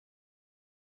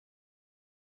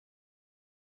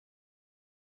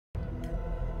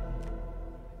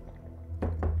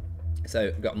So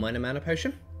we've got a minor mana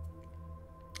potion.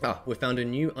 Ah, we found a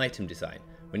new item design.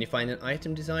 When you find an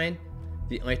item design,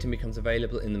 the item becomes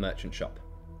available in the merchant shop.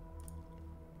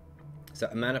 So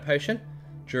a mana potion.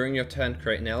 During your turn,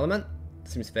 create an element.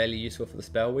 Seems fairly useful for the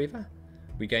spell weaver.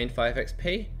 We gain 5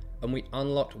 XP, and we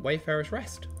unlocked Wayfarer's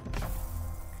Rest.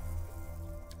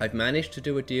 I've managed to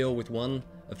do a deal with one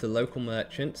of the local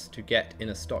merchants to get in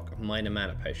a stock of minor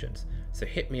mana potions. So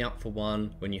hit me up for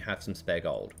one when you have some spare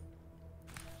gold.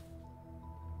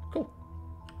 Cool.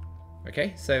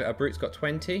 Okay, so our brute's got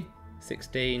 20,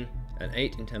 16, and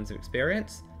 8 in terms of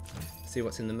experience. See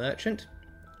what's in the merchant.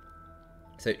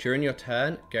 So during your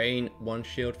turn, gain 1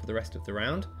 shield for the rest of the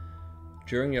round.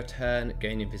 During your turn,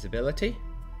 gain invisibility.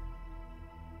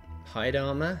 Hide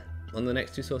armor on the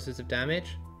next 2 sources of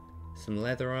damage. Some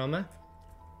leather armor.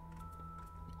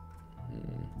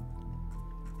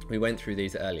 We went through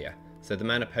these earlier. So the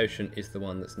mana potion is the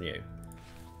one that's new.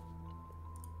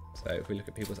 So if we look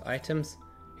at people's items,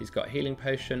 he's got healing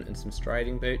potion and some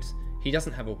striding boots. He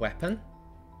doesn't have a weapon.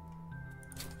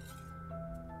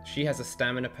 She has a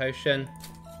stamina potion,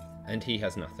 and he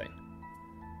has nothing.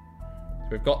 So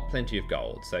we've got plenty of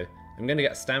gold. So I'm going to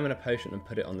get a stamina potion and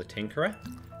put it on the Tinkerer.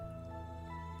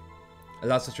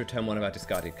 Allows us to return one of our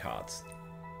discarded cards.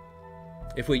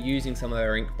 If we're using some of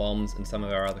our ink bombs and some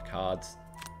of our other cards,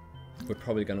 we're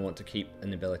probably going to want to keep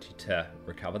an ability to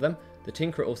recover them. The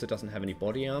Tinkerer also doesn't have any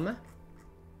body armor.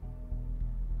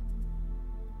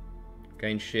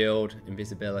 Gain shield,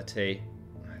 invisibility.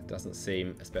 Doesn't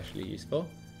seem especially useful.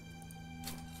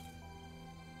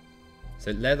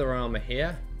 So leather armor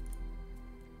here.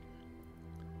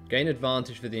 Gain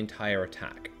advantage for the entire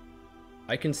attack.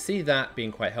 I can see that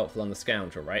being quite helpful on the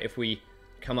Scoundrel, right? If we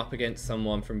come up against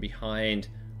someone from behind,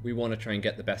 we want to try and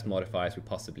get the best modifiers we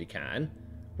possibly can.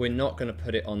 We're not going to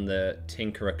put it on the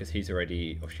Tinkerer because he's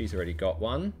already, or she's already got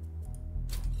one.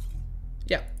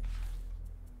 Yeah.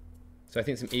 So I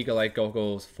think some eagle-eye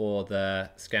goggles for the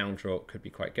Scoundrel could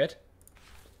be quite good.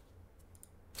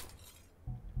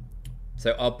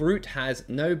 So our Brute has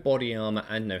no body armor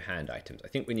and no hand items. I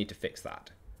think we need to fix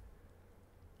that.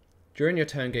 During your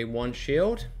turn, gain 1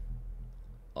 shield.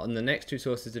 On the next 2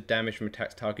 sources of damage from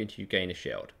attacks targeted, you gain a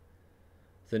shield.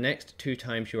 The next 2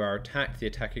 times you are attacked, the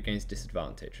attacker gains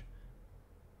disadvantage.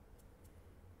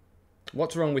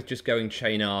 What's wrong with just going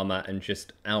chain armor and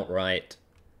just outright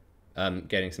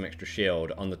getting some extra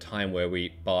shield on the time where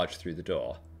we barge through the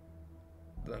door?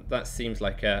 That seems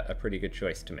like a pretty good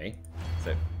choice to me.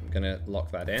 So I'm going to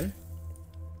lock that in.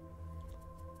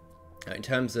 In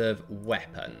terms of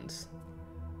weapons,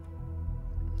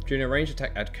 during a ranged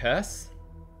attack, add Curse.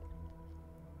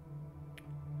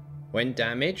 When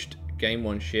damaged, gain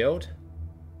 1 shield.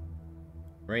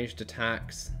 Ranged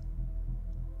attacks.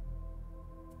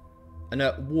 And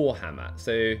a Warhammer.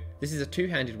 So this is a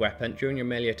 2-handed weapon. During your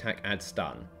melee attack, add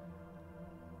stun.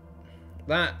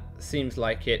 That seems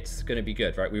like it's going to be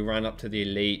good, right? We run up to the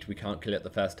elite. We can't kill it the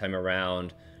first time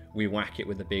around. We whack it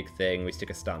with a big thing. We stick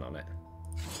a stun on it.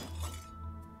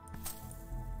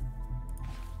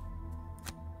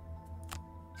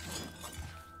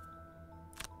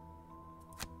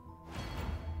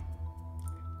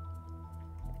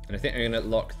 And I think I'm going to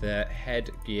lock the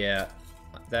headgear,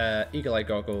 the eagle-eye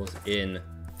goggles in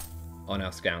on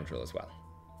our Scoundrel as well.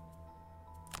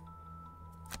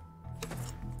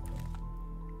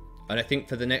 And I think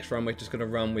for the next run, we're just going to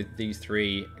run with these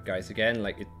 3 guys again.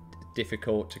 Like, it's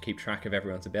difficult to keep track of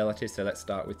everyone's abilities, so let's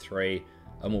start with 3,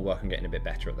 and we'll work on getting a bit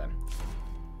better at them.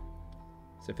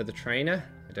 So for the trainer,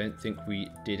 I don't think we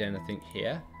did anything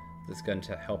here that's going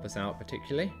to help us out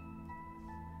particularly.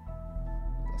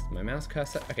 Lost my mouse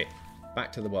cursor. Okay, back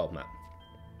to the world map.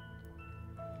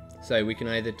 So we can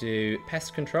either do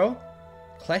pest control,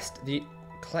 cleanse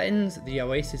the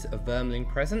oasis of vermling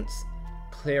presence,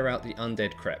 clear out the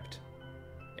undead crypt.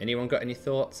 Anyone got any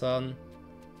thoughts on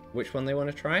which one they want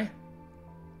to try?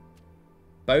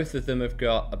 Both of them have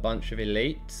got a bunch of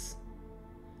elites.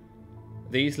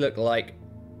 These look like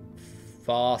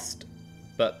fast,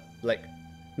 but like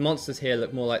monsters here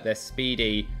look more like they're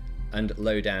speedy and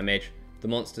low damage. The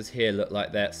monsters here look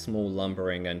like they're small,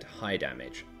 lumbering, and high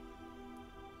damage.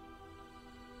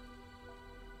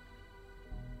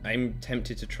 I'm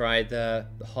tempted to try the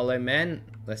Hollow Men,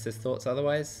 unless there's thoughts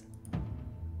otherwise.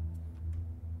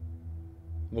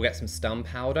 We'll get some stun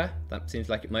powder. That seems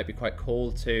like it might be quite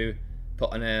cool to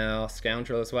put on our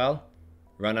Scoundrel as well.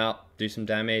 Run up, do some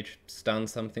damage, stun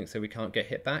something so we can't get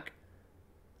hit back.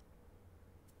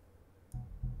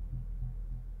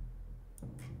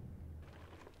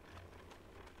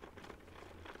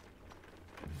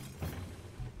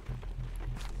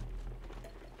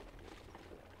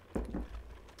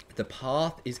 The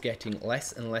path is getting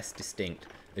less and less distinct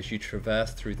as you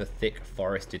traverse through the thick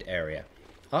forested area.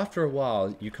 After a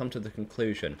while, you come to the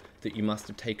conclusion that you must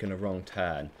have taken a wrong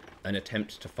turn and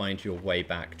attempt to find your way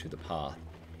back to the path.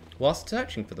 Whilst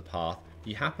searching for the path,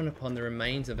 you happen upon the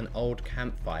remains of an old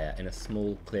campfire in a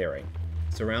small clearing,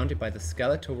 surrounded by the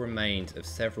skeletal remains of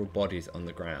several bodies on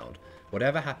the ground.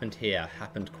 Whatever happened here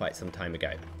happened quite some time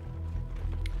ago.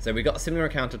 So we got a similar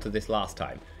encounter to this last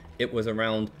time. It was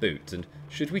around boots, and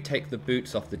should we take the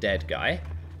boots off the dead guy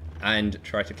and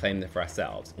try to claim them for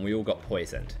ourselves? And we all got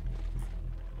poisoned.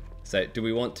 So do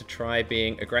we want to try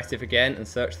being aggressive again and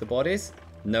search the bodies,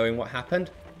 knowing what happened?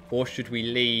 Or should we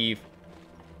leave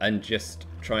and just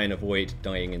try and avoid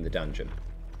dying in the dungeon?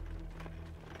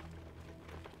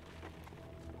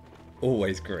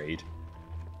 Always greed.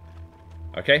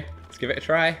 Okay, let's give it a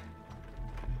try.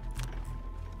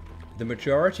 The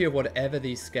majority of whatever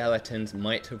these skeletons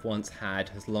might have once had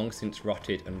has long since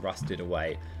rotted and rusted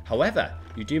away. However,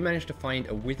 you do manage to find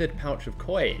a withered pouch of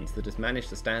coins that has managed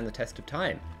to stand the test of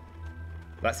time.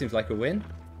 That seems like a win.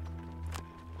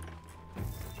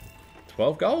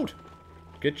 12 gold.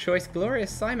 Good choice,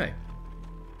 Glorious Simo.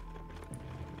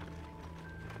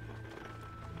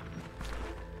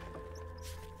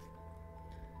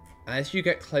 As you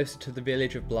get closer to the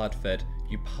village of Bloodford,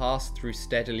 you pass through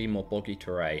steadily more boggy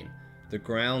terrain. The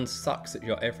ground sucks at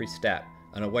your every step,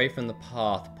 and away from the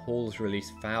path, pools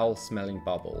release foul-smelling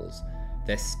bubbles,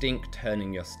 their stink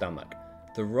turning your stomach.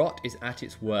 The rot is at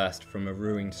its worst from a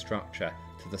ruined structure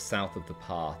to the south of the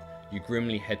path. You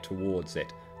grimly head towards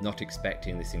it, not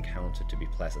expecting this encounter to be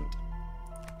pleasant.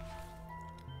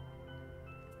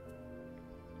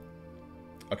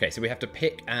 Okay, so we have to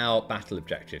pick our battle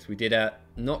objectives. We did a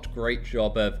not great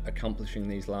job of accomplishing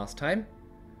these last time,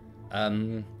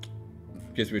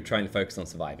 because we were trying to focus on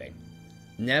surviving.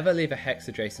 Never leave a hex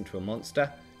adjacent to a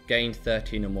monster. Gain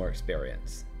 13 or more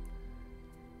experience.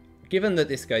 Given that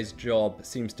this guy's job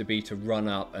seems to be to run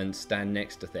up and stand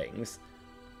next to things,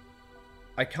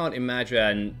 I can't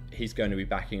imagine he's going to be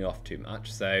backing off too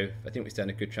much, so I think we stand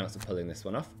a good chance of pulling this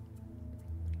one off.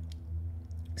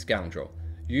 Scoundrel.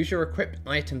 Use your equipped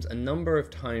items a number of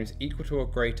times equal to or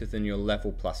greater than your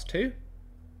level +2.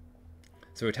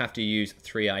 So we'd have to use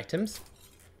 3 items.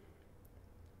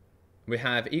 We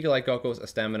have Eagle Eye Goggles, a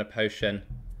Stamina Potion,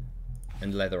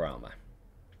 and Leather Armor.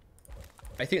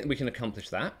 I think that we can accomplish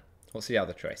that. What's the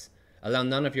other choice? Allow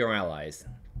none of your allies.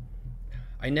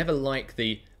 I never like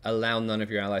the allow none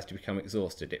of your allies to become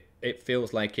exhausted. It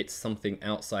feels like it's something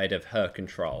outside of her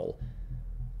control.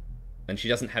 And she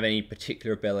doesn't have any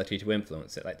particular ability to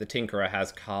influence it. Like the Tinkerer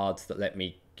has cards that let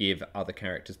me give other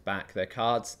characters back their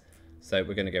cards. So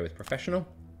we're going to go with Professional.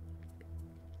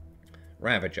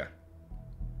 Ravager.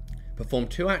 Perform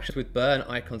 2 actions with burn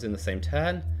icons in the same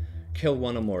turn. Kill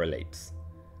 1 or more elites.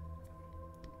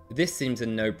 This seems a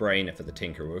no-brainer for the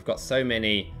Tinkerer. We've got so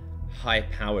many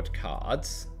high-powered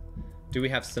cards. Do we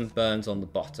have some burns on the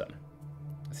bottom?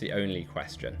 That's the only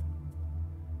question.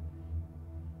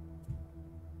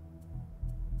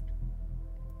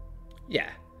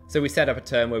 Yeah. So we set up a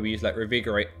turn where we use like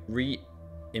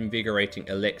reinvigorating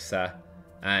elixir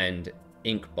and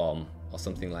ink bomb or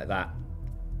something like that.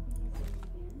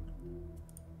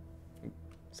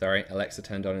 Sorry, Alexa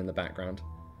turned on in the background.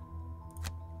 I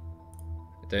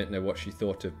don't know what she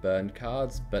thought of burned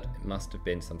cards, but it must have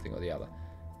been something or the other.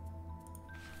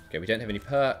 Okay, we don't have any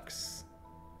perks.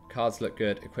 Cards look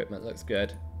good. Equipment looks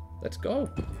good. Let's go.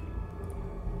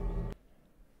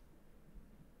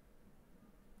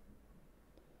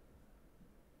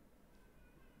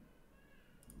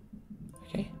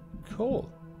 Okay, cool.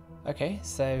 Okay,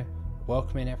 so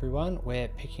welcome in everyone. We're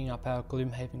picking up our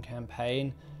Gloomhaven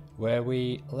campaign where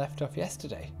we left off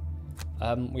yesterday.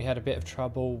 We had a bit of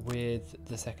trouble with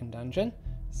the second dungeon,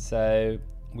 so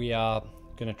we are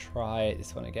going to try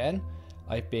this one again.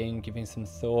 I've been giving some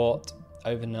thought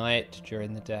overnight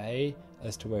during the day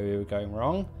as to where we were going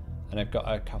wrong, and I've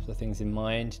got a couple of things in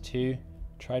mind to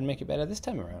try and make it better this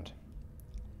time around.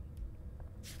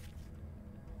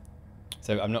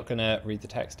 So I'm not going to read the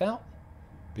text out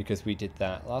because we did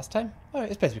that last time. Oh, I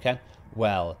suppose we can.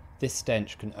 Well, this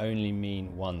stench can only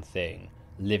mean one thing: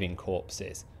 living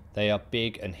corpses. They are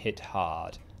big and hit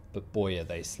hard, but boy are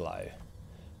they slow.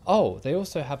 Oh, they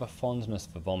also have a fondness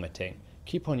for vomiting.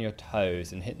 Keep on your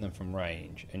toes and hit them from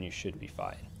range and you should be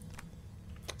fine.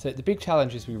 So the big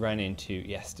challenges we ran into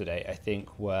yesterday, I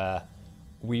think, were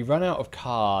we run out of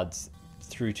cards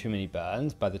through too many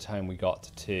burns by the time we got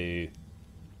to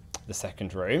the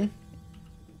second room.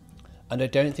 And I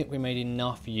don't think we made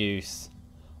enough use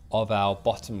of our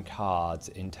bottom cards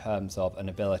in terms of an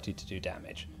ability to do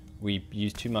damage. we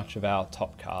use too much of our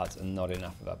top cards and not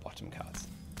enough of our bottom cards.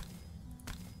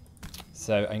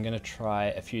 So I'm going to try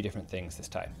a few different things this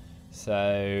time.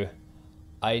 So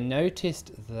I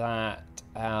noticed that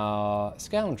our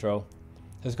Scoundrel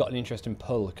has got an interesting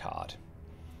pull card.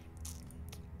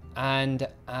 And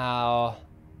our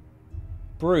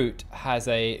Brute has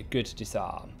a good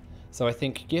disarm. So I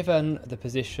think given the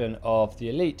position of the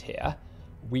elite here,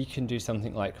 we can do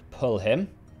something like pull him,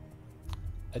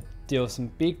 deal some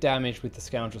big damage with the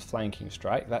Scoundrel's flanking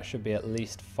strike. That should be at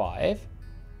least 5.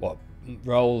 Well,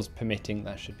 rolls permitting,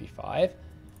 that should be 5.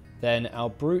 Then our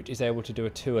Brute is able to do a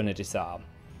 2 and a disarm.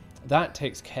 That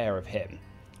takes care of him.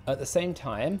 At the same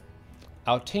time,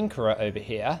 our Tinkerer over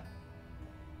here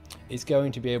is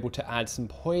going to be able to add some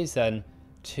poison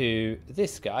to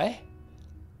this guy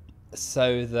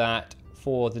so that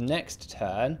for the next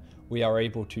turn we are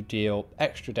able to deal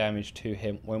extra damage to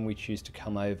him when we choose to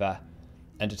come over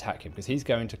and attack him, because he's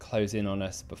going to close in on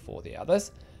us before the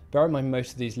others. Bear in mind,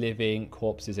 most of these living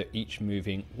corpses are each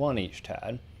moving 1 each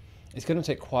turn. It's going to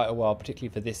take quite a while,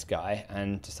 particularly for this guy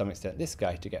and to some extent this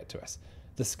guy, to get to us.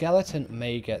 The skeleton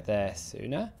may get there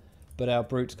sooner, but our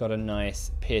Brute's got a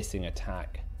nice piercing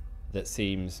attack that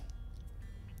seems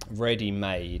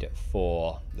ready-made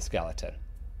for the skeleton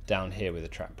down here with a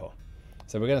trap pull.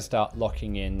 So we're going to start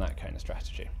locking in that kind of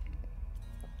strategy.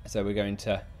 So we're going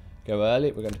to go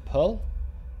early, we're going to pull,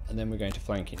 and then we're going to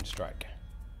flanking strike.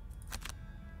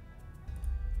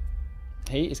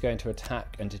 He is going to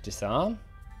attack and to disarm.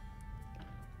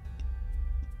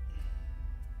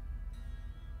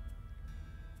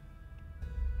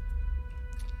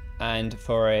 And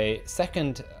for a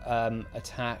second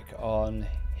attack on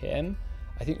him,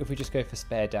 I think if we just go for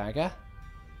spare dagger,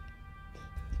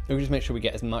 we'll just make sure we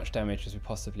get as much damage as we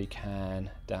possibly can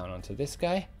down onto this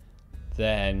guy.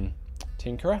 Then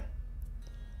Tinkerer.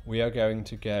 We are going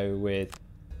to go with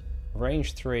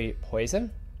range 3 poison.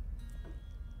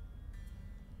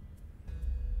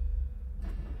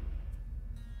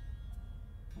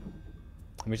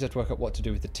 And we just have to work out what to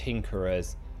do with the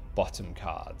Tinkerer's bottom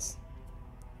cards.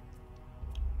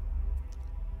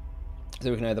 So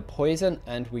we can either poison,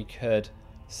 and we could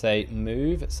say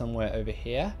move somewhere over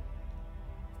here.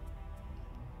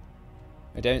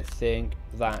 I don't think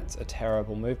that's a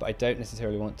terrible move, but I don't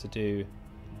necessarily want to do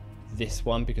this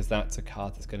one because that's a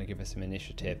card that's going to give us some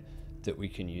initiative that we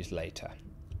can use later.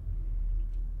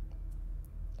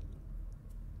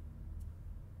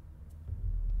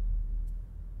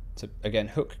 So again,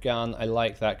 hook gun, I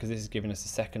like that because this is giving us a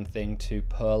second thing to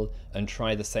pull and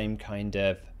try the same kind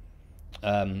of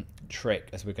trick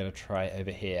as we're going to try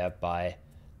over here by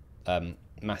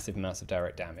massive amounts of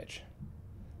direct damage.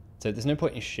 So there's no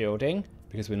point in shielding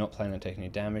because we're not planning on taking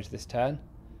any damage this turn.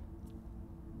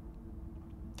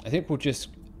 I think we'll just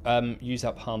use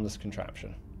up Harmless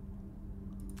Contraption.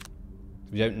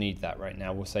 We don't need that right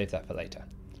now, we'll save that for later.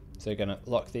 So we're going to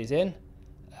lock these in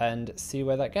and see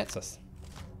where that gets us.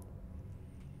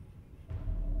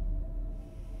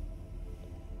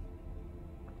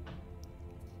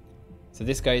 So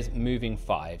this guy's moving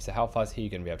 5, so how far is he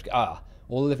going to be able to go? Ah,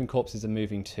 all the living corpses are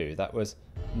moving 2. That was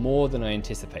more than I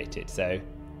anticipated, so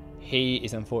he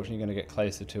is unfortunately going to get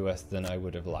closer to us than I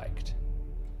would have liked.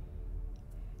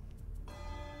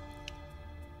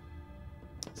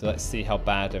 So let's see how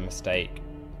bad a mistake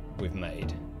we've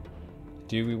made.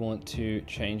 Do we want to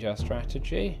change our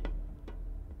strategy?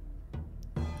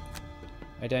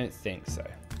 I don't think so.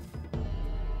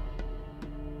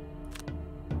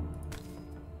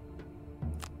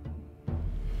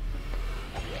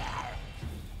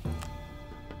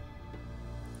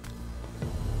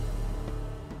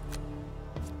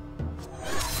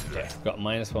 Okay, got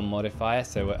 -1 modifier,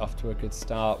 so we're off to a good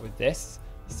start with this.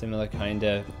 Similar kind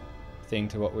of thing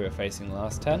to what we were facing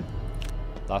last time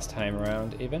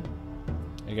around even.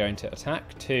 We're going to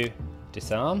attack to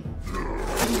disarm.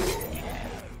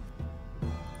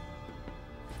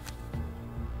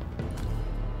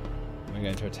 We're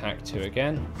going to attack 2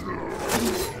 again.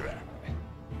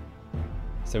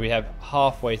 So we have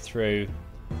halfway through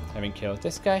having killed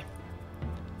this guy.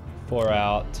 For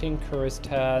our Tinkerer's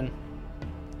turn.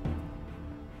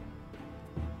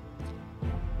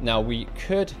 Now we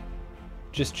could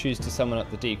just choose to summon up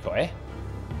the decoy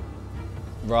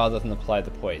rather than apply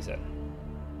the poison.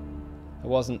 I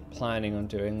wasn't planning on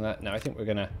doing that. No, I think we're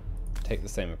going to take the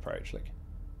same approach. Look.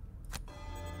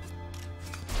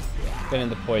 Getting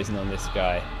the poison on this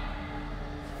guy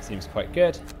seems quite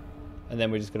good. And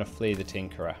then we're just going to flee the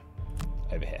Tinkerer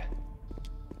over here.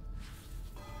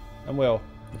 And we'll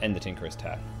end the Tinkerer's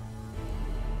turn.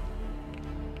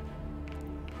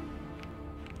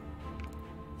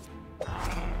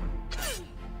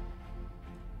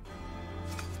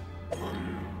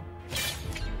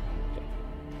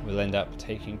 we'll end up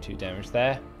taking 2 damage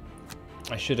there.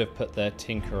 I should have put the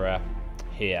Tinkerer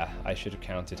here. I should have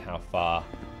counted how far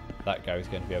that guy was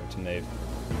going to be able to move.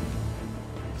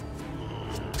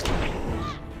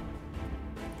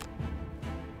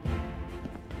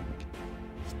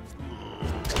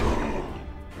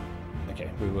 Okay,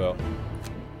 we will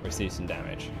receive some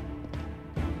damage.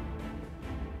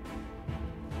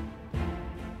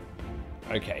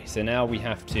 Okay, so now we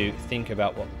have to think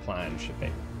about what the plan should be.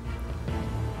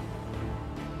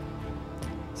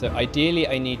 So ideally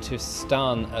I need to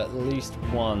stun at least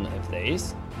one of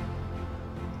these.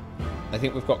 I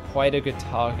think we've got quite a good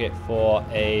target for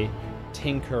a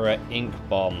Tinkerer Ink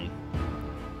Bomb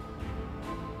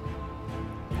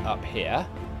up here.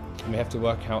 And we have to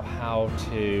work out how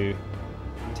to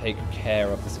take care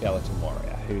of the Skeleton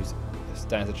Warrior, who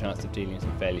stands a chance of dealing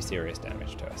some fairly serious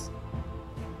damage to us.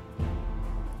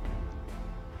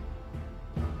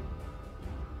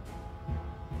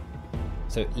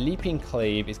 So Leaping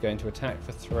Cleave is going to attack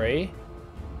for 3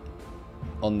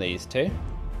 on these 2.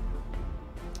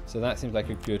 So that seems like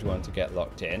a good one to get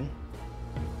locked in.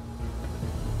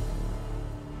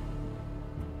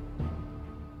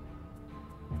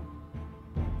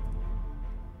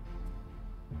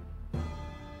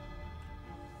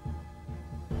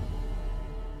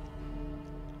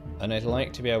 And I'd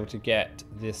like to be able to get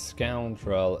this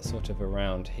Scoundrel sort of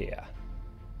around here.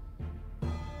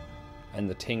 And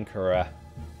the Tinkerer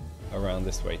around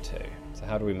this way too. So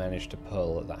how do we manage to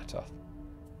pull that off?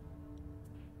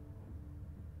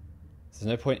 So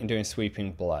there's no point in doing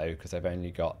Sweeping Blow because I've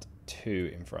only got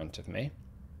 2 in front of me.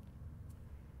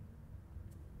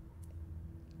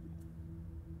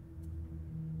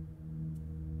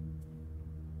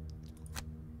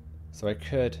 So I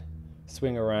could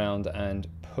swing around and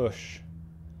push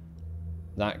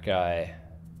that guy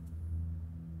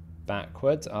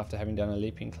backwards after having done a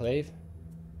Leaping Cleave.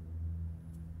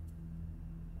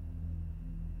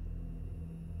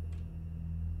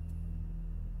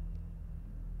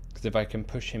 Because if I can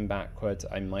push him backwards,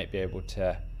 I might be able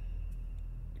to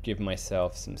give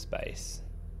myself some space.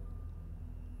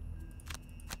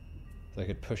 So I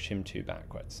could push him 2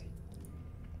 backwards.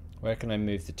 Where can I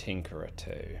move the Tinkerer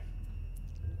to?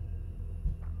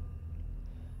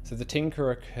 So the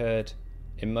Tinkerer could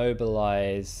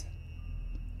immobilize,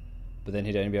 but then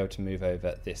he'd only be able to move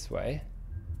over this way.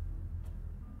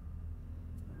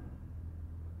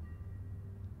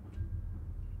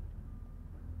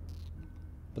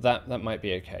 But that might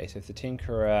be okay. So if the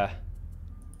Tinkerer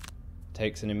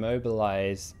takes an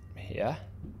immobilize here,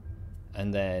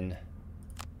 and then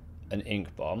an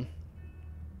Ink Bomb,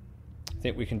 I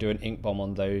think we can do an Ink Bomb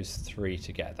on those 3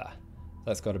 together.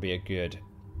 That's got to be a good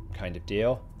kind of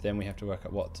deal. Then we have to work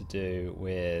out what to do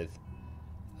with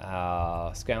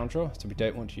our Scoundrel. So we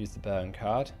don't want to use the burn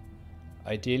card.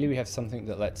 Ideally we have something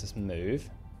that lets us move.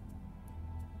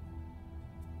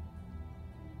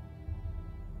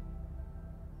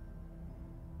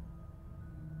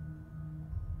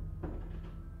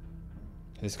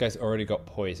 This guy's already got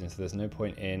poison, so there's no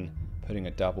point in putting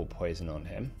a double poison on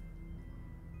him.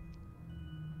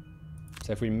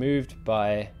 So if we moved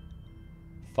by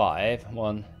 5,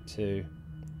 1, 2,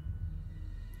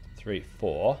 3,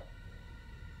 4,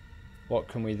 what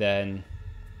can we then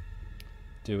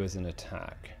do as an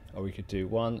attack? Or we could do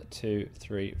 1, 2,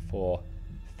 3, 4,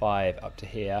 5 up to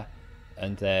here,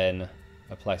 and then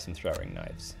apply some throwing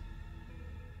knives.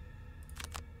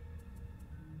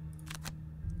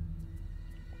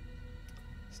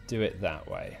 Let's do it that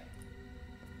way.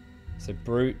 So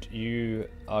Brute, you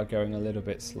are going a little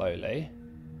bit slowly.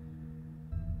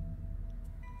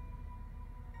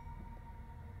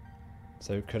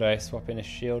 So could I swap in a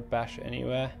shield bash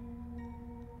anywhere?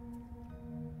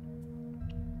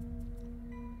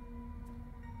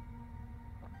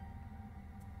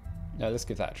 No, let's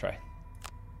give that a try.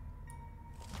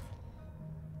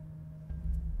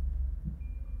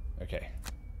 Okay.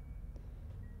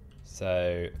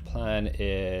 So plan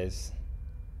is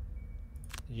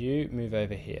you move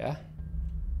over here.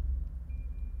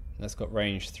 That's got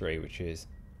range 3, which is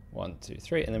 1, 2,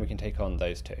 3, and then we can take on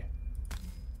those 2.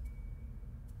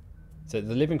 So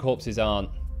the living corpses aren't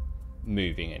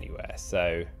moving anywhere,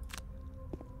 so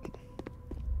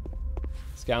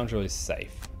Scoundrel is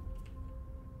safe.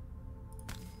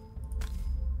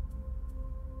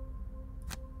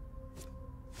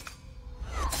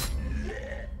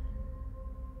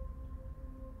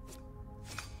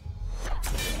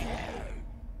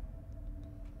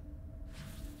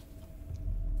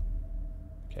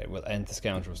 Okay, we'll end the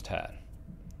Scoundrel's turn.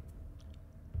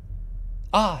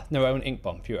 Ah, no, I want Ink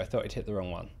Bomb. Phew, I thought I'd hit the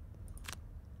wrong one.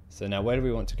 So now where do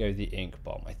we want to go with the ink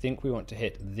bomb? I think we want to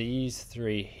hit these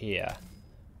 3 here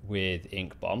with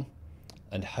ink bomb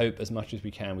and hope as much as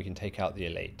we can take out the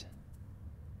elite.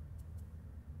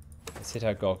 Let's hit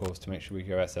our goggles to make sure we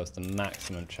give ourselves the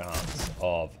maximum chance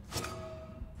of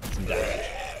some damage.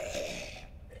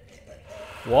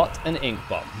 What an ink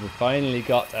bomb. We've finally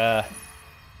got a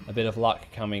bit of luck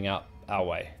coming up our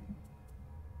way.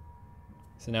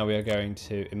 So now we are going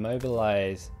to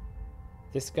immobilize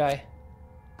this guy.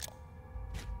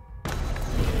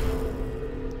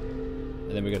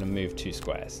 And then we're going to move 2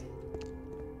 squares.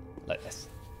 Like this.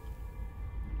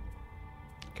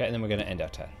 Okay, and then we're going to end our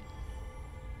turn.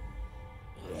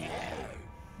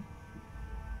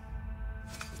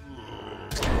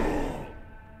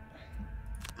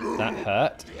 That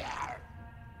hurt.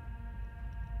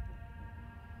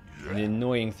 And the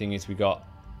annoying thing is we got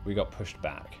pushed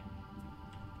back.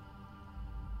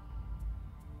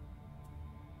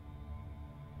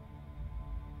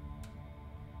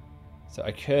 So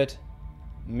I could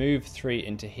move 3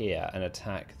 into here and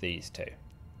attack these 2.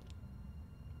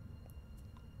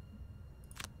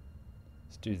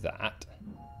 Let's do that.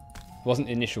 Wasn't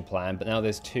the initial plan, but now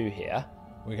there's 2 here.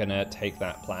 We're going to take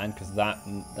that plan because that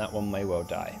one may well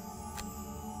die.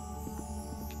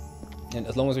 And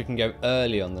as long as we can go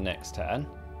early on the next turn.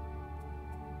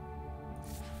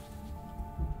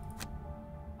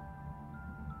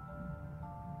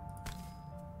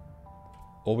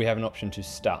 Or we have an option to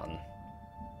stun.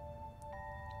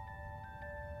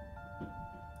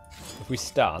 If we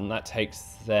stun, that takes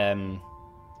them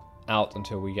out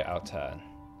until we get our turn.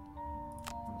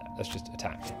 Let's just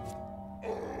attack.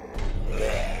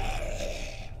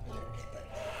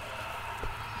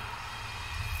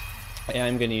 I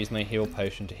am going to use my heal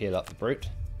potion to heal up the brute.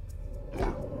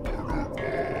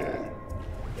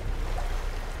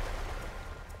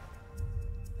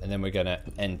 And then we're going to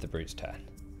end the brute's turn.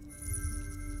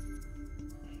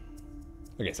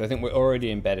 Okay, so I think we're already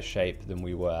in better shape than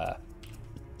we were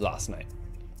last night.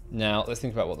 Now, let's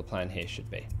think about what the plan here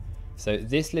should be. So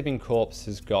this living corpse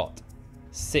has got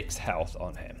 6 health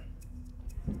on him.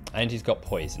 And he's got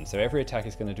poison, so every attack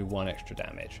is going to do 1 extra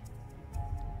damage.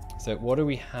 So what do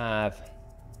we have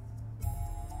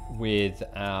with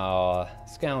our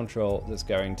scoundrel that's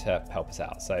going to help us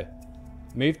out? So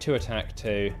move to attack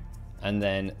 2, and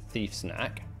then thief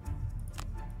snack.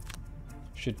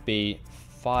 Should be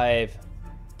 5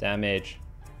 damage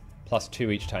plus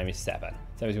 2 each time is 7.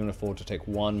 So he's going to afford to take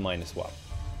 1 minus 1.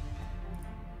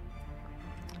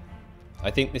 I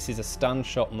think this is a stun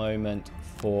shot moment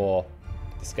for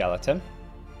the skeleton.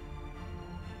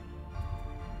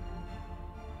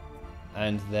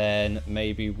 And then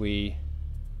maybe we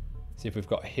see if we've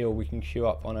got a heal we can queue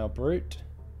up on our brute.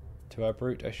 To our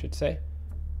brute, I should say.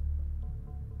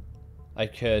 I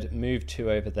could move 2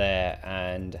 over there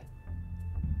and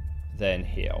then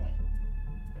heal.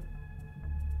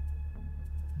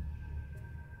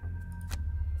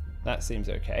 That seems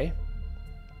okay.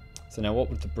 So now what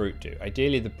would the brute do?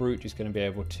 Ideally the brute is going to be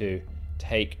able to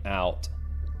take out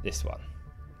this one.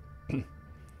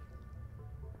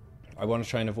 I want to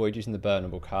try and avoid using the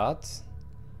burnable cards.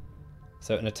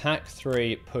 So an attack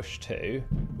 3, push 2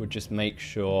 would just make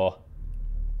sure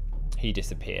he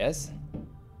disappears.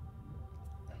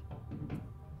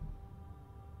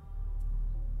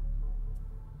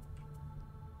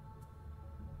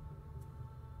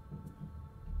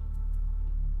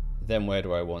 Then where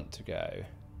do I want to go?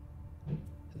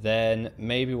 Then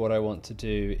maybe what I want to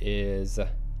do is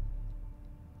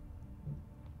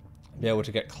be able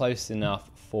to get close enough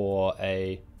for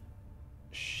a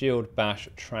shield bash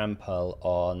trample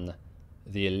on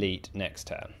the elite next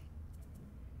turn.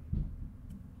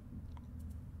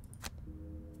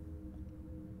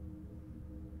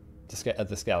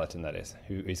 The skeleton, that is,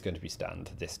 who is going to be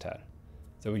stunned this turn.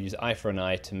 So we'll use eye for an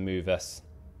eye to move us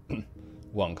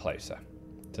 1 closer.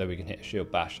 So we can hit a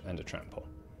shield bash and a trample.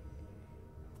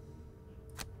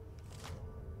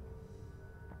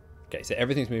 Okay, so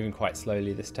everything's moving quite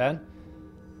slowly this turn.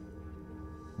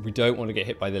 We don't want to get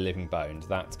hit by the living bones.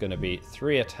 That's going to be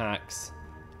 3 attacks,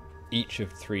 each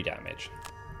of 3 damage.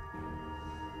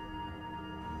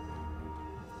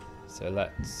 So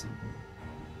let's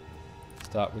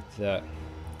start with the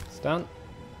stun.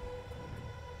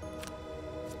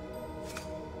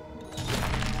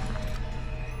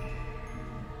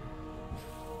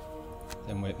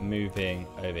 Then we're moving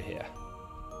over here.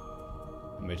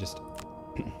 And we're just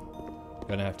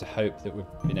going to have to hope that we've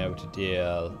been able to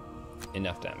deal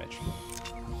enough damage.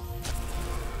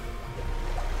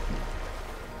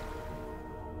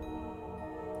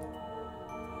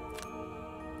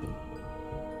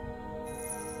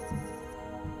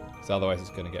 Because otherwise it's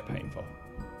going to get painful.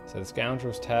 So the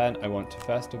Scoundrel's turn. I want to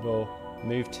first of all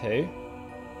move 2.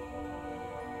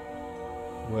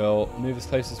 We'll move as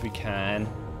close as we can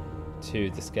to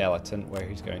the skeleton where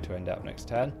he's going to end up next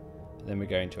turn. And then we're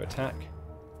going to attack.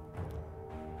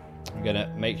 I'm going to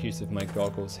make use of my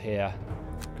goggles here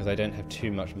because I don't have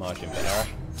too much margin for error.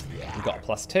 We've got a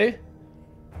 +2.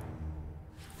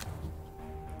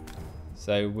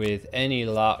 So with any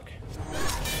luck...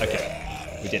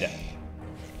 Okay, we did it.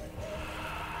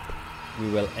 We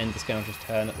will end the Scoundrel's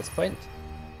turn at this point.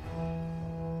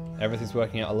 Everything's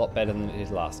working out a lot better than it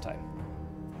did last time.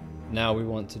 Now we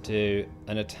want to do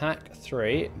an attack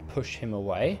 3, push him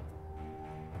away.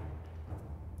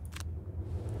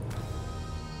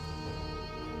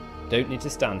 Don't need to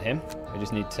stun him. I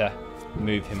just need to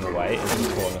move him away into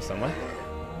the corner somewhere.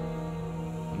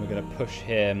 And we're going to push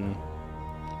him...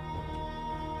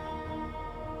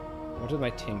 What does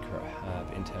my Tinkerer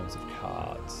have in terms of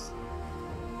cards?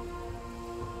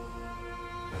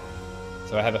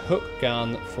 So I have a hook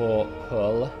gun for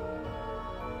pull.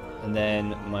 And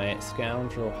then my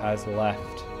Scoundrel has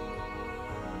left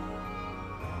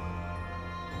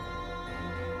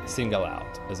Single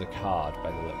Out as a card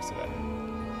by the looks of it.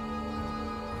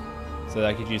 So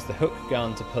I could use the hook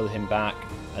gun to pull him back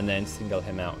and then single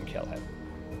him out and kill him.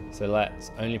 So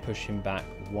let's only push him back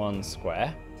 1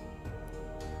 square.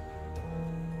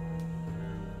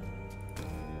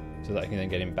 So that I can then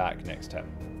get him back next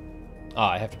turn.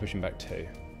 Ah, I have to push him back 2.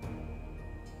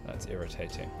 That's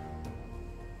irritating.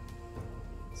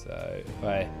 So if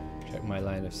I check my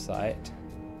line of sight.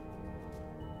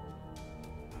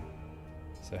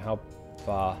 So how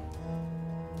far?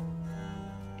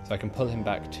 So I can pull him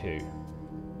back 2.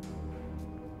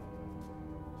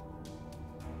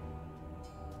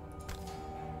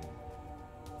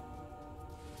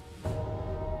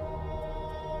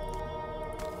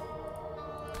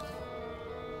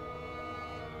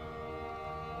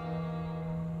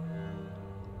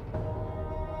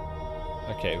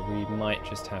 Okay, we might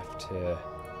just have to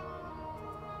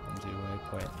undo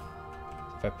waypoint.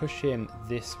 If I push him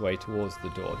this way towards the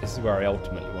door, this is where I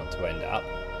ultimately want to end up.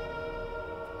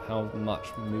 How much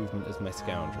movement has my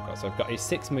Scoundrel got? So I've got a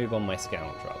 6 move on my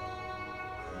Scoundrel.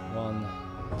 1,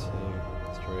 2,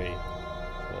 3,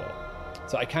 4.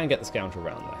 So I can get the Scoundrel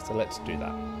round there, so let's do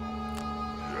that.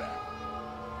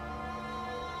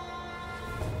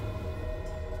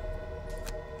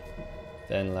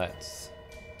 Then let's...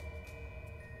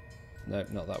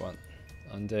 Nope, not that one.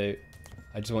 Undo.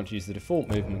 I just want to use the default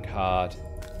movement card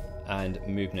and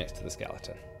move next to the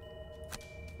skeleton.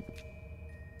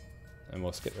 And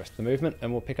we'll skip the rest of the movement and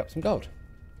we'll pick up some gold.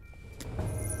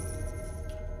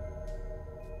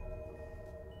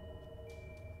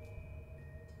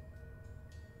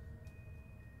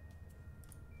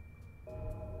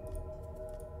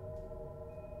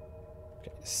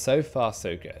 Okay, so far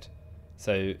so good.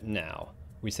 So now,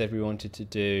 we said we wanted to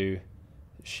do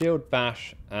Shield,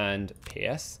 Bash, and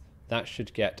Pierce. That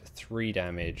should get 3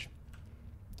 damage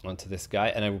onto this guy,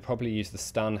 and I will probably use the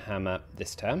Stun Hammer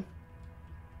this turn.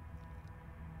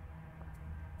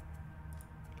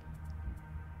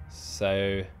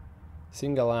 So,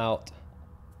 Single Out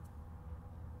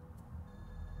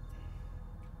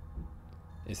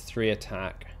is 3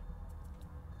 attack.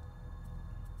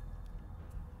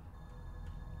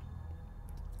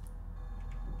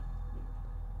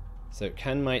 So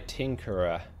can my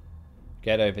Tinkerer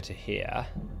get over to here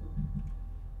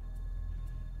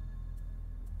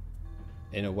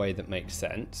in a way that makes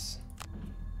sense?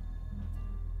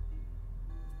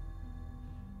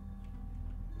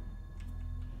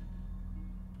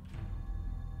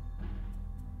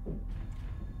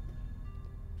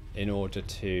 In order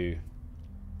to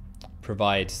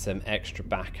provide some extra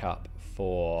backup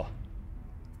for...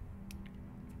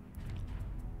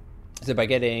 So by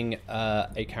getting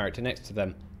a character next to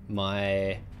them,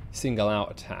 my Single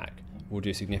Out attack will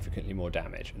do significantly more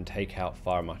damage and take out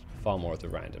far more of the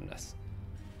randomness.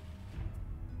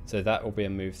 So that will be a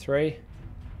move 3.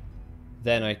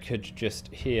 Then I could just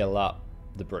heal up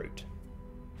the Brute.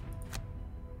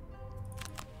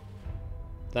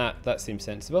 That seems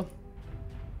sensible.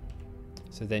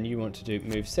 So then you want to do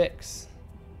move 6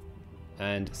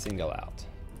 and Single Out.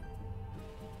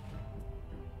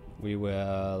 We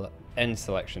will end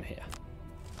selection here.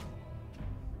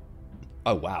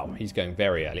 Oh wow, he's going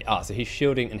very early. Ah, so he's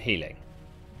shielding and healing.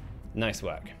 Nice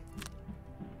work.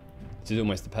 This is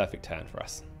almost the perfect turn for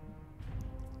us.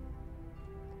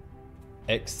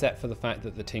 Except for the fact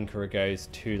that the Tinkerer goes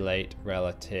too late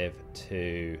relative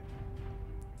to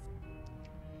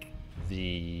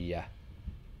the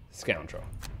Scoundrel.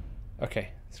 Okay,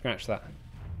 scratch that.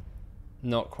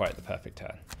 Not quite the perfect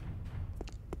turn.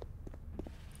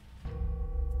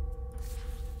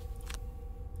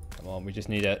 Come on, we just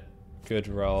need a good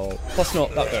roll. Plus not,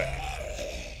 that'll do it.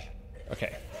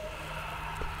 Okay.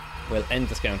 We'll end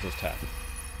the scoundrel's turn.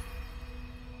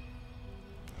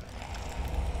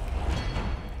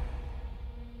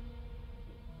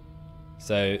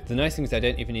 So the nice thing is I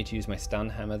don't even need to use my stun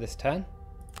hammer this turn,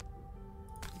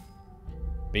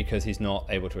 because he's not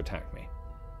able to attack me.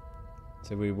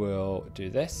 So we will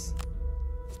do this.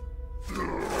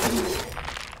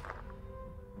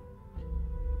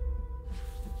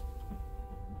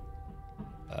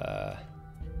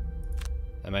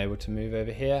 I'm able to move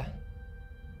over here.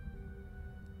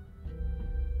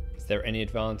 Is there any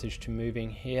advantage to moving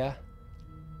here?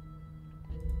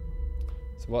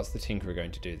 So what's the Tinkerer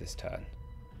going to do this turn?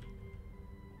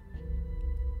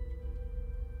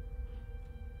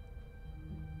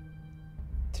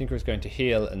 Tinkerer is going to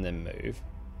heal and then move.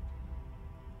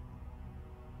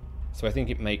 So I think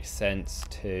it makes sense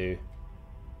to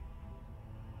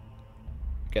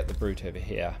get the brute over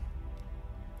here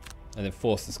and then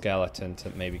force the skeleton to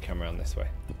maybe come around this way.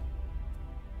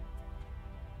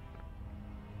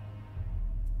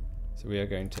 So we are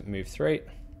going to move 3.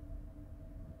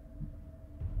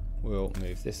 We'll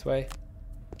move this way,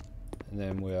 and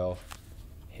then we'll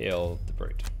heal the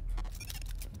brute.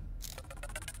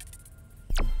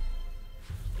 Okay,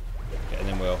 and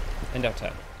then we'll end our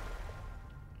turn.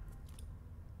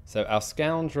 So our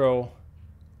scoundrel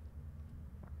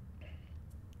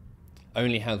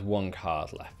only has 1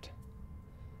 card left.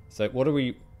 So what do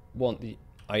we want the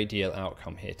ideal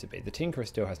outcome here to be? The Tinkerer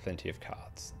still has plenty of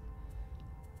cards.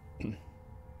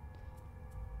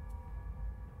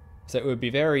 So it would be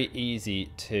very easy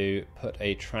to put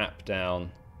a trap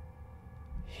down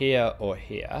here or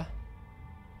here.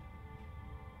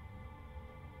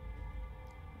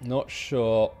 Not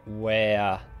sure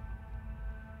where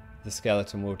the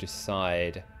skeleton will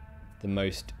decide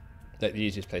the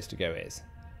easiest place to go is.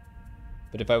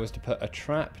 But if I was to put a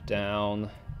trap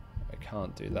down, I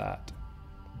can't do that.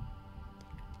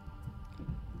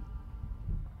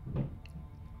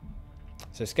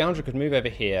 So Scoundrel could move over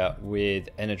here with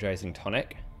Energizing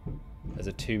Tonic as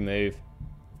a 2 move.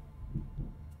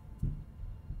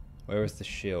 Where is the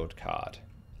shield card?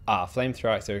 Ah,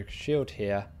 Flamethrower, so shield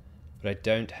here, but I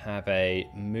don't have a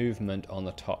movement on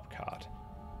the top card.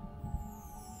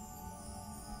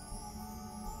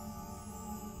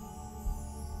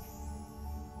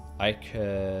 I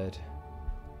could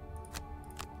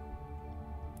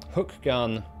hook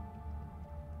gun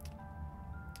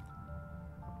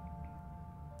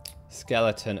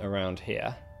skeleton around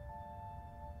here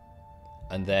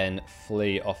and then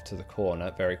flee off to the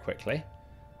corner very quickly.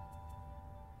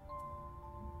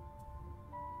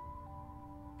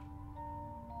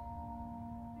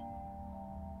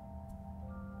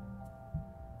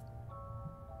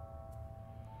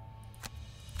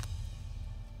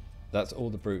 That's all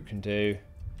the brute can do.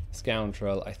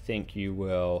 Scoundrel, I think you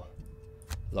will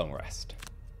long rest.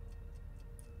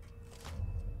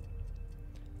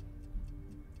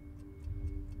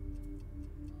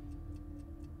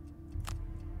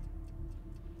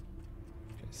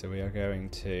 Okay, so we are going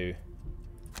to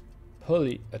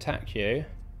attack you.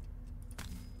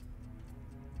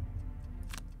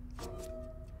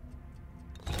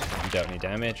 You dealt any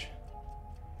damage,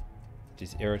 which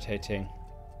is irritating.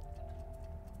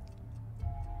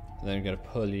 And then I'm going to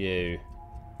pull you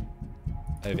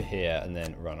over here and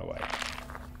then run away. I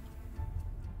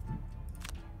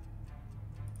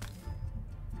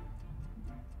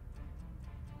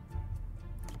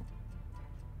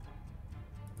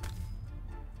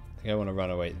think I want to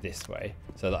run away this way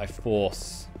so that I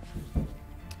force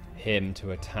him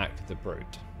to attack the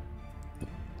brute.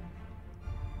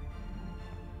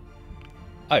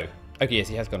 Oh, okay, yes,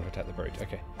 he has gone to attack the brute.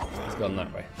 Okay, so he's gone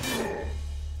that way.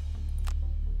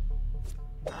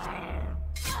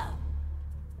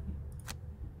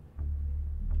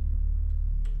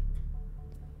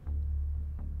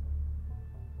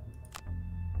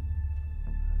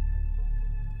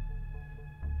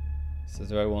 So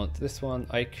do I want this one?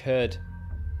 I could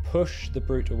push the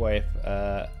brute away.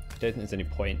 I don't think there's any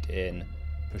point in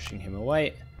pushing him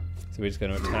away. So we're just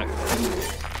going to attack.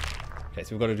 Okay,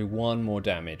 so we've got to do 1 more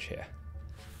damage here.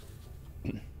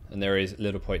 And there is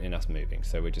little point in us moving,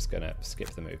 so we're just going to skip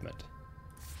the movement.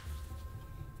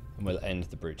 And we'll end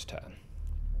the brute's turn.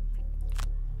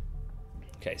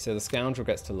 Okay, so the Scoundrel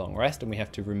gets to long rest, and we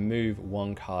have to remove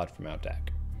 1 card from our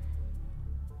deck.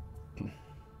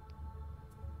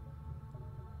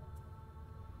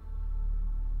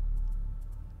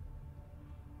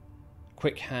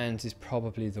 Quick Hands is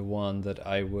probably the one that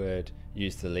I would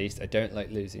use the least. I don't like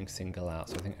losing single out,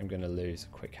 so I think I'm going to lose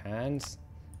Quick Hands.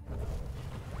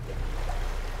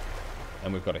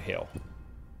 And we've got a heal.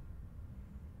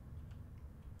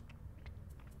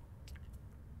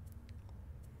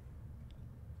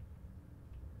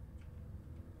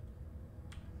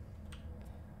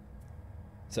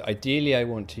 So ideally I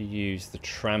want to use the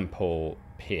trample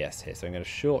pierce here. So I'm going to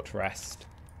short rest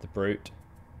the brute.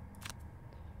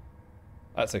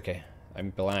 That's okay.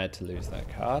 I'm glad to lose that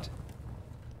card.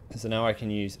 So now I can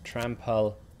use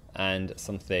trample and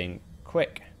something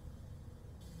quick.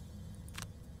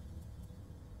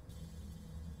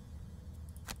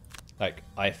 Like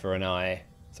eye for an eye,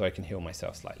 so I can heal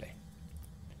myself slightly.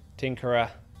 Tinkerer,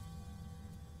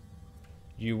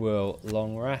 you will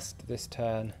long rest this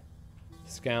turn.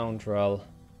 Scoundrel,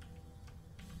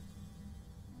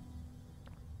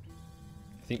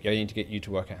 I think I need to get you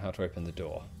to work out how to open the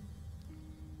door.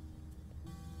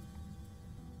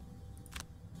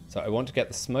 So I want to get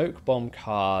the smoke bomb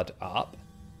card up,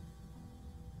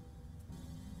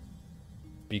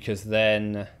 because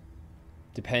then,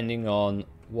 depending on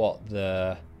what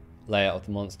the layout of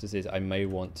the monsters is, I may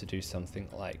want to do something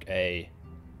like a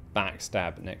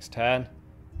backstab next turn.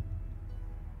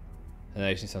 And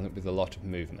actually something with a lot of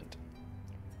movement.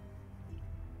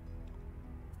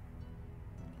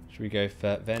 Should we go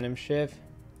for Venom Shiv?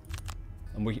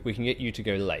 And we can get you to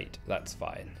go late, that's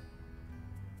fine.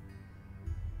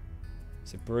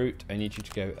 So Brute, I need you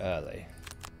to go early.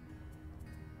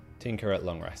 Tinker at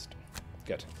long rest.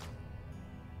 Good.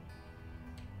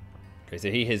 Okay,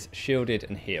 so he has shielded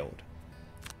and healed.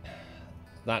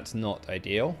 That's not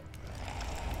ideal.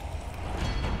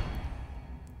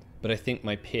 But I think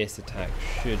my pierce attack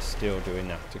should still do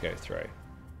enough to go through.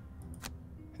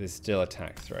 There's still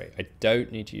attack 3. I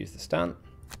don't need to use the stun.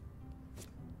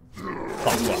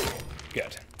 +1.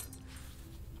 Good.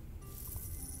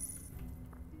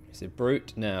 So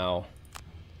Brute, now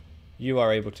you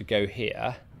are able to go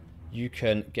here. You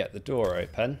can get the door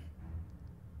open.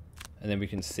 And then we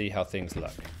can see how things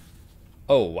look.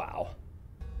 Oh, wow.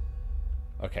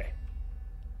 Okay.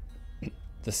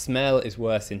 The smell is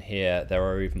worse in here. There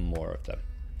are even more of them.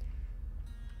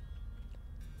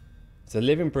 So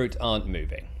living brutes aren't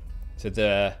moving. So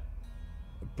the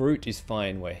brute is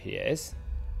fine where he is.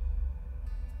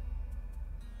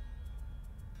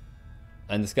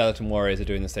 And the skeleton warriors are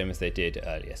doing the same as they did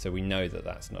earlier. So we know that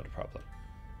that's not a problem.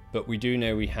 But we do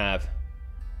know we have,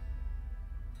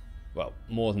 well,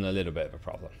 more than a little bit of a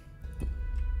problem.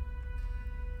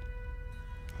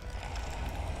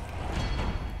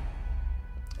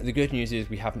 The good news is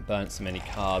we haven't burnt so many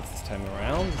cards this time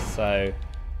around, so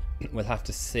we'll have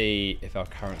to see if our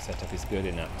current setup is good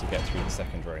enough to get through the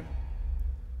second room.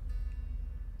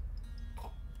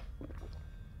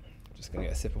 Just going to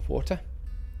get a sip of water.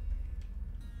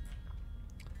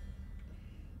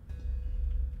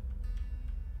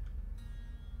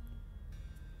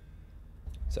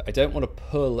 So I don't want to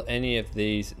pull any of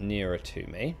these nearer to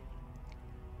me.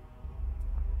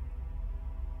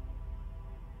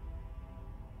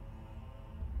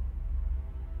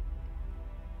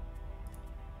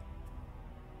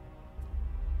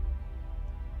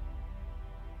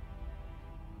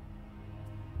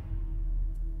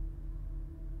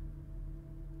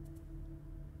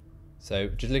 So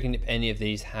just looking if any of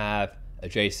these have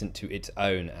adjacent to its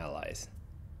own allies.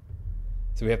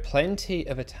 So we have plenty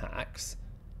of attacks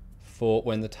for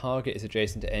when the target is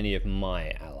adjacent to any of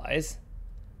my allies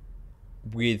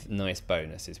with nice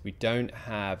bonuses. We don't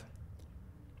have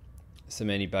so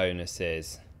many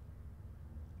bonuses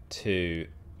to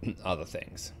other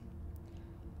things.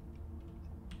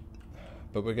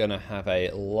 But we're going to have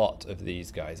a lot of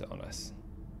these guys on us.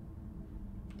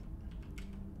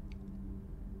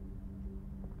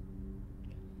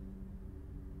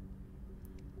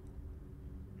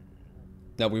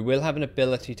 Now we will have an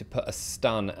ability to put a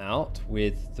stun out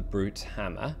with the Brute's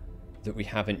hammer that we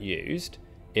haven't used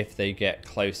if they get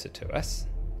closer to us.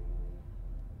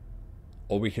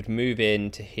 Or we could move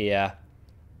into here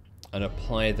and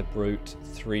apply the Brute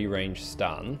 3-range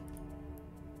stun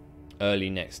early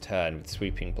next turn with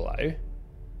Sweeping Blow.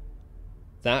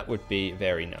 That would be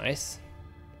very nice.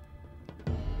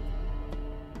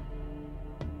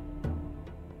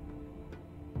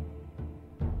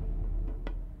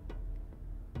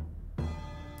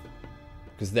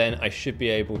 Because then I should be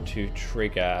able to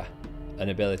trigger an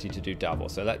ability to do double.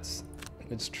 So let's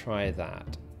try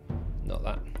that. Not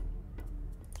that.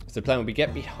 So the plan will be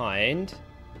get behind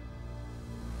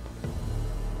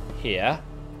here,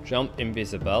 jump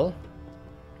invisible,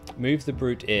 move the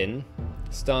Brute in,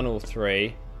 stun all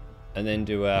 3, and then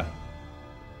do a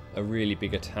really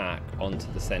big attack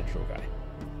onto the central guy.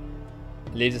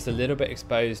 Leaves us a little bit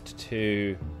exposed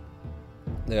to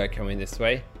the guy coming this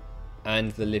way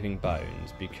and the living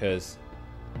bones, because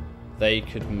they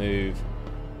could move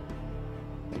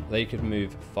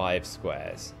 5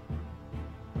 squares.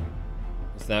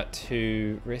 Is that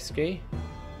too risky?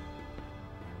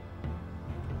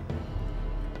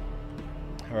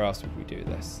 How else would we do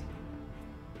this?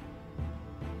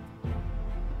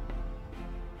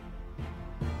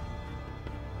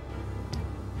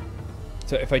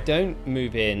 So if I don't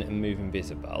move in and move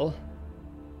invisible...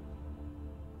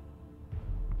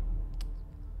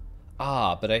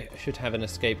 Ah, but I should have an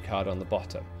escape card on the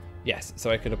bottom. Yes, so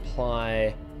I could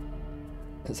apply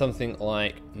something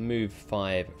like move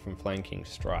 5 from flanking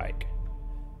strike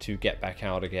to get back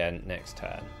out again next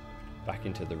turn, back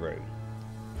into the room.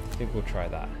 I think we'll try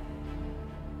that.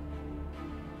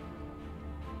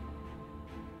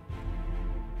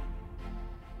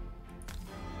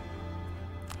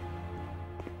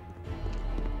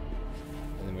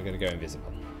 And then we're going to go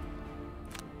invisible.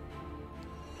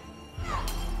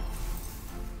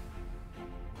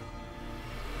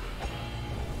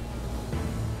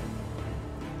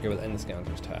 Okay, we'll end the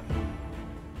scoundrel's turn.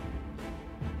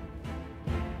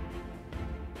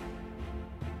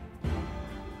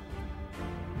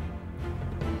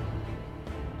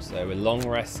 So we're long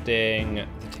resting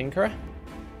the Tinkerer.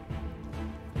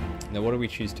 Now what do we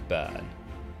choose to burn?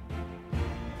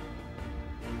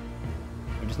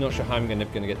 I'm just not sure how I'm going to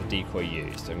get the decoy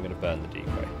used, so I'm going to burn the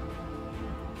decoy.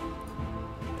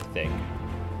 I think.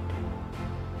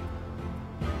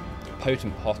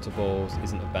 Potent Potables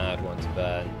isn't a bad one to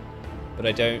burn, but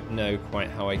I don't know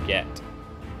quite how I get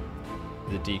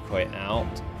the decoy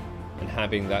out, and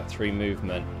having that 3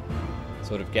 movement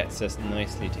sort of gets us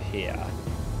nicely to here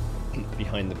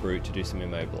behind the brute to do some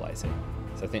immobilizing.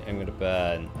 So I think I'm going to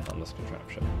burn a harmless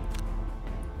contraption.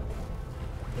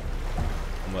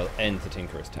 And we'll end the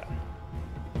Tinkerer's turn.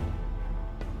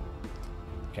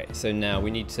 Okay, so now we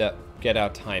need to get our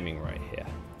timing right here.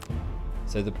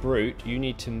 So the brute, you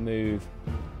need to move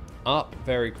up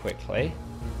very quickly.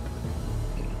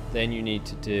 Then you need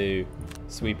to do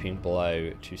sweeping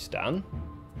blow to stun.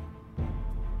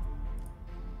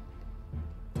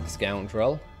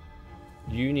 Scoundrel,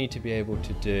 you need to be able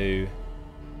to do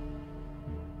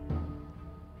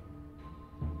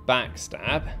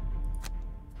backstab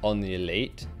on the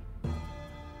elite.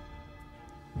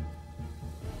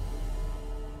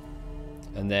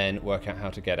 And then work out how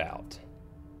to get out.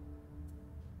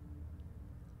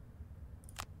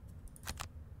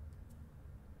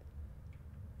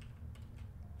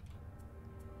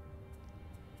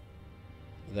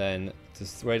 Then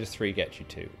where does 3 get you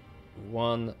to?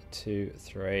 1, 2,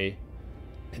 3.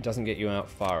 It doesn't get you out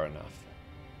far enough.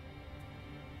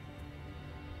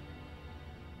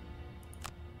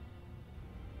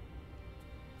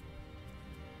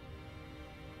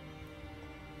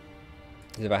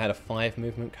 If I had a 5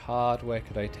 movement card, where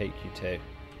could I take you to?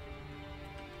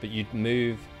 But you'd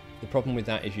move... The problem with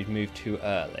that is you'd move too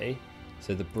early,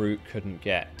 so the brute couldn't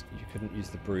get... You couldn't use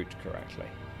the brute correctly.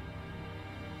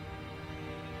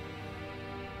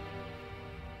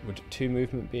 Would 2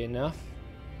 movement be enough?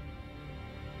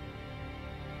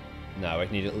 No,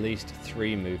 I'd need at least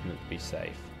 3 movement to be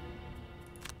safe.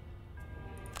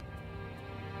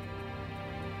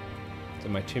 So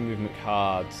my 2 movement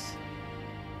cards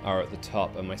are at the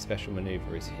top and my special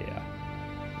maneuver is here.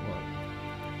 1.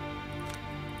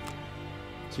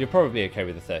 So you're probably okay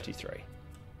with the 33.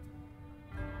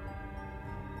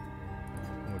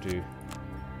 We'll do...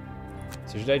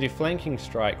 So should I do flanking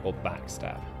strike or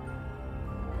backstab?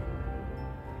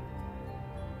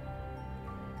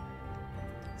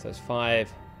 So it's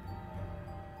 5.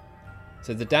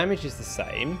 So the damage is the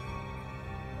same.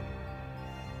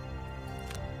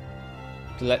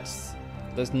 Let's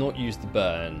not use the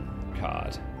burn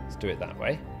card. Let's do it that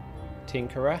way.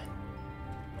 Tinkerer.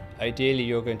 Ideally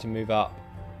you're going to move up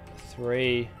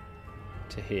 3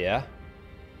 to here.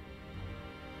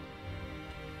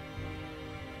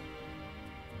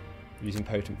 Using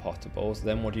potent potables.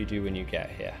 Then what do you do when you get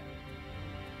here?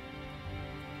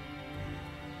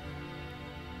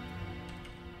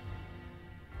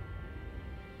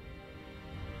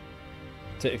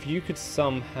 So if you could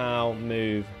somehow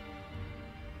move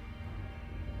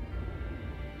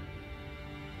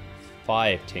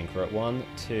 5 Tinker at 1,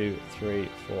 2, 3,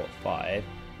 4, 5,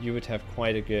 you would have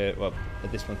quite a good... Well,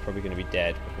 this one's probably going to be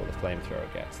dead before the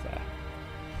flamethrower gets there.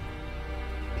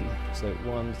 So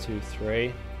 1, 2,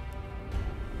 3.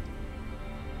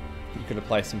 You could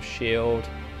apply some shield.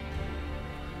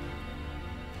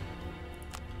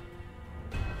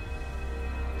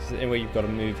 So anyway, you've got to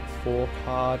move 4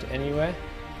 card anywhere.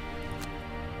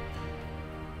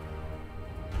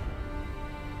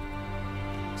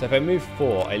 So if I move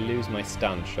 4, I lose my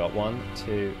stun shot. 1,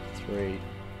 2, 3,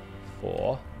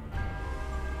 4.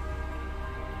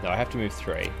 No, I have to move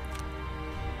 3.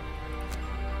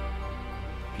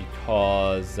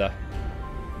 Because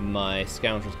my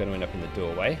scoundrel's going to end up in the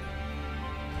doorway.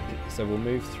 So we'll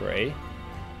move 3.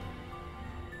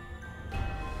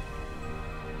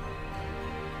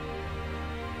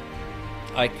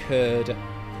 I could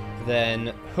then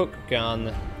hook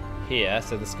gun here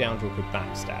so the scoundrel could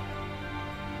backstab.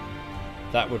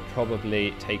 That would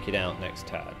probably take it out next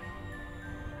turn.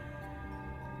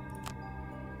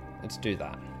 Let's do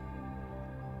that.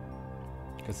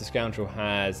 Because the scoundrel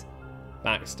has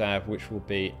backstab, which will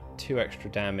be 2 extra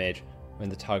damage when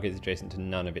the target is adjacent to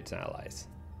none of its allies.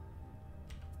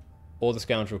 Or the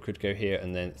scoundrel could go here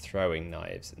and then throwing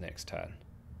knives next turn.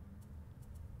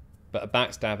 But a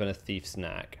backstab and a thief's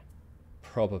knack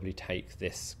probably take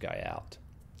this guy out.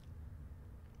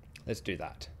 Let's do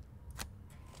that.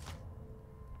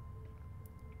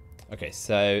 Okay,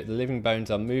 so the living bones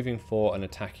are moving 4 and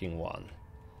attacking 1.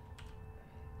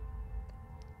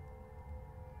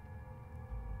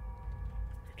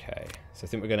 Okay, so I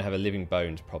think we're going to have a living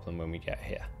bones problem when we get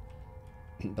here.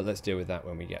 But let's deal with that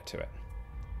when we get to it.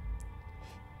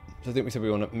 So I think we said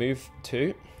we want to move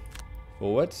 2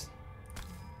 forwards.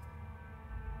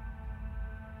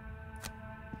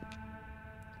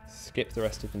 Skip the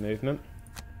rest of the movement.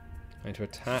 Going to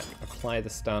attack, apply the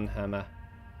stun hammer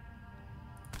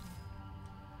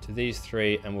to these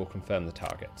 3, and we'll confirm the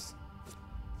targets.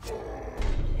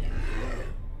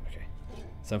 Okay.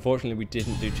 So unfortunately we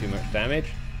didn't do too much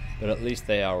damage, but at least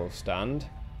they are all stunned.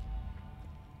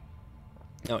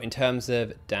 Now in terms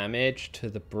of damage to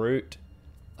the brute,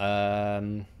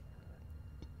 we're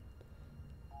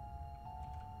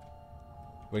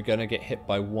going to get hit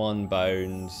by 1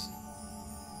 bones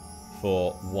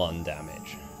for 1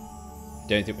 damage.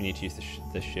 Don't think we need to use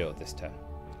the shield this turn.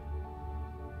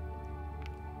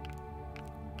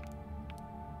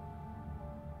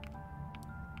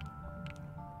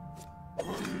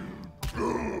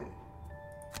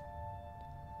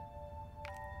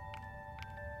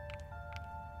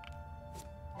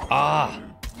 Ah!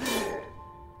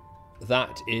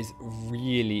 That is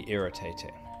really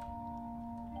irritating.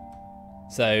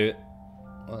 So,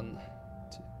 1,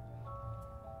 2.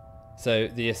 So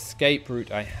the escape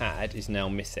route I had is now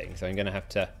missing. So I'm going to have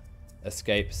to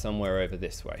escape somewhere over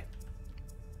this way.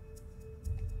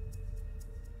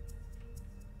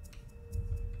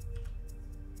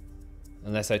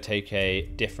 Unless I take a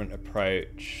different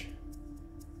approach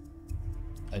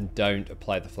and don't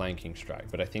apply the flanking strike.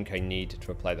 But I think I need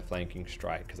to apply the flanking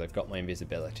strike because I've got my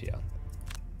invisibility on.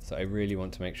 So I really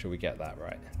want to make sure we get that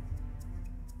right.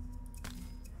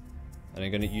 And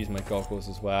I'm going to use my goggles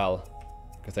as well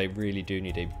because I really do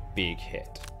need a big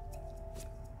hit.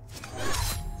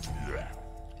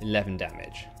 11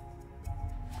 damage.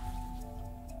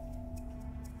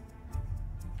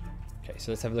 Okay,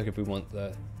 so let's have a look if we want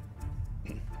the...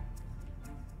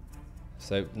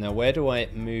 So now where do I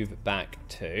move back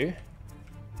to?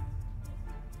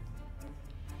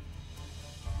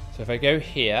 So if I go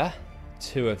here,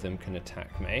 2 of them can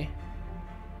attack me.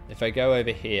 If I go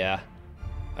over here,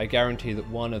 I guarantee that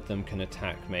 1 of them can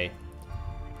attack me.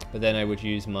 But then I would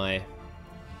use my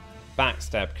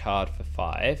backstab card for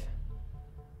 5.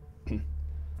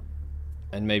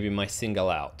 And maybe my single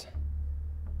out.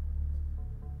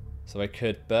 So I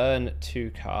could burn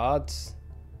 2 cards.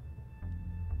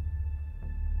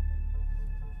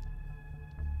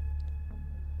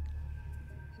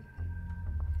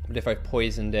 But if I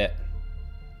poisoned it,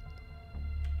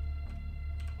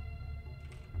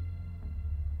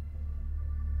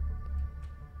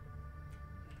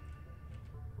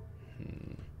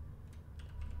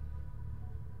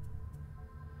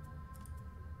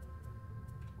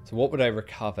 so what would I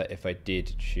recover if I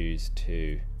did choose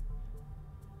to?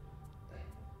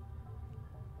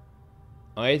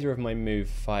 Either of my move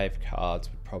 5 cards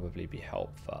would probably be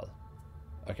helpful.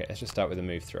 Okay, let's just start with a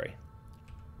move 3.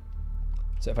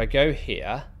 So if I go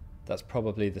here, that's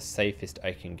probably the safest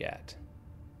I can get.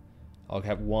 I'll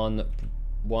have one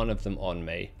of them on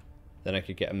me. Then I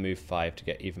could get a move 5 to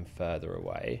get even further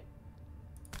away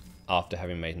after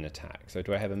having made an attack. So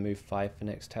do I have a move 5 for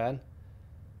next turn?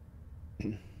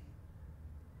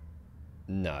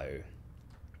 No.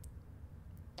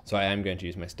 So I am going to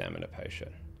use my stamina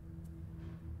potion.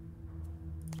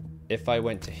 If I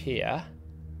went to here,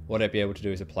 what I'd be able to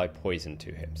do is apply poison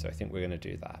to him. So I think we're going to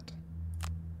do that.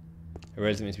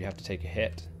 Whereas it means we have to take a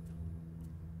hit.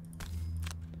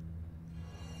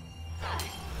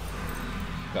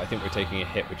 But I think we're taking a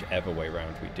hit whichever way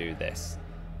round we do this,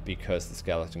 because the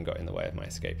skeleton got in the way of my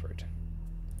escape route.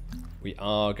 We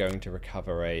are going to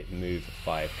recover a move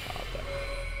 5 card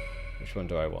though. Which one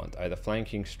do I want? Either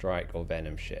flanking strike or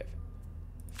venom shiv.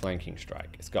 Flanking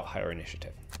strike. It's got higher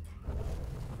initiative.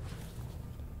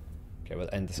 Okay, we'll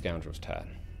end the scoundrel's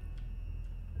turn.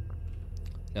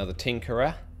 Now the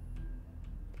Tinkerer.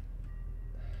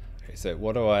 Okay, so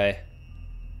what do I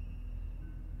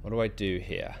do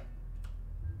here?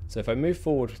 So if I move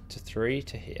forward to 3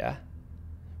 to here,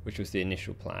 which was the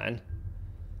initial plan,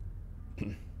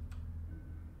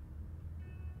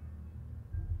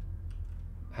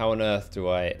 how on earth do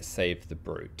I save the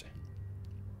brute?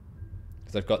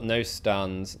 Because I've got no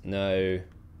stuns, no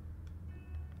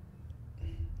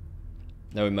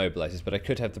immobilizers, but I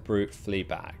could have the brute flee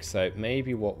back. So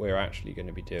maybe what we're actually going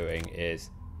to be doing is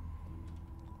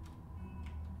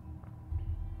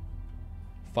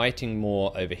fighting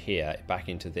more over here, back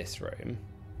into this room.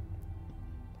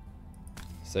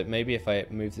 So maybe if I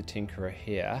move the Tinkerer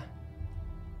here,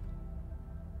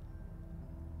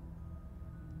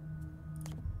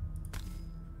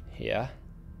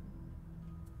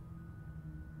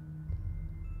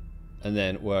 and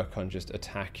then work on just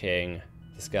attacking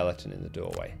the skeleton in the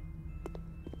doorway.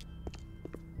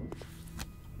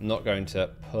 I'm not going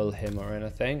to pull him or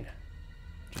anything.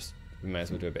 Just, we may as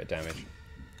well do a bit of damage.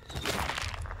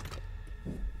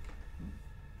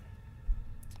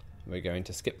 We're going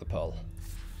to skip the pull.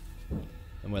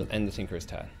 And we'll end the Tinkerer's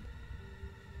turn.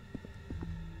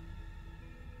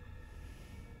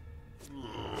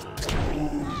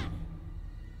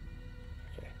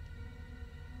 Okay.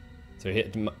 So here,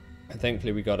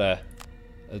 thankfully we got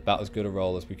about as good a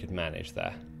roll as we could manage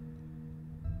there.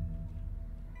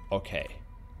 Okay.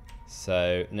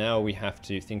 So now we have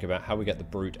to think about how we get the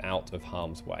brute out of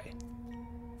harm's way.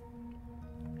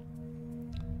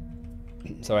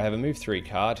 So I have a move 3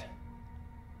 card.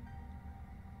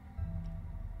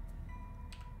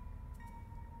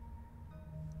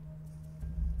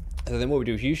 So then what we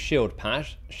do is use Shield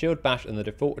Bash and the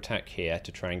default attack here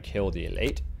to try and kill the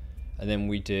elite. And then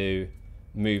we do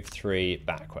move 3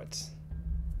 backwards.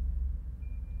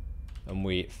 And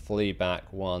we flee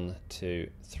back 1, 2,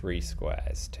 3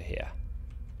 squares to here.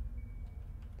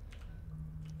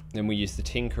 Then we use the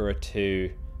Tinkerer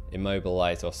to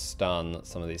immobilize or stun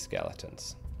some of these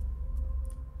skeletons.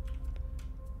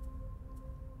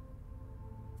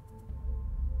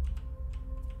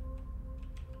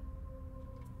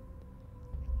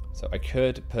 So I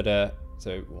could put a,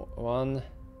 so 1,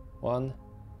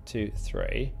 2,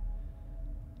 3.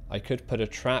 I could put a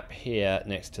trap here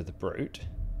next to the brute,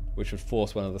 which would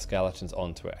force one of the skeletons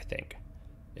onto it, I think.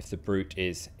 If the brute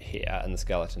is here and the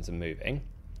skeletons are moving.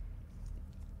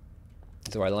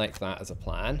 So I like that as a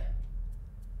plan.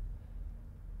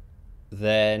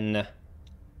 Then,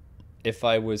 if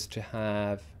I was to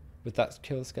have, would that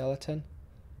kill the skeleton?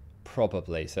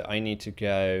 Probably. So I need to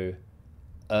go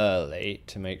early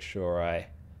to make sure I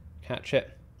catch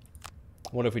it.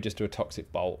 What if we just do a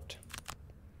toxic bolt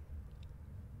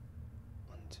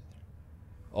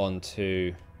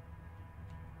onto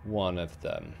one of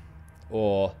them,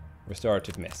 or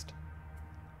restorative mist?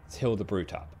 Let's heal the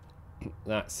brute up.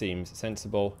 That seems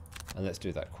sensible, and let's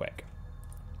do that quick.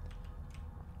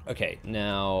 Okay,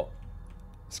 now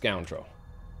scoundrel.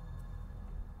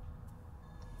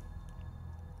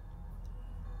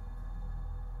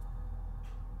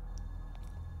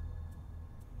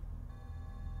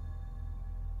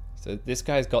 So this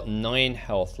guy's got 9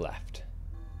 health left.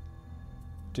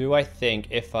 Do I think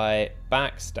if I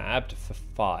backstabbed for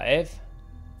 5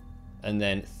 and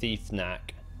then thief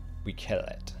knack, we kill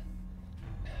it?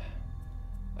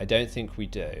 I don't think we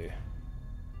do.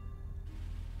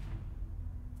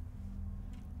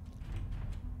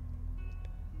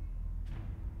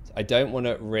 I don't want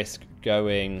to risk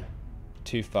going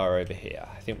too far over here.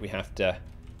 I think we have to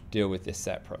deal with this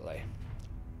separately.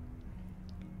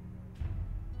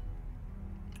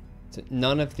 So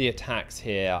none of the attacks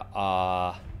here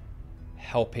are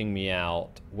helping me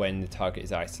out when the target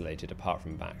is isolated, apart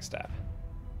from backstab.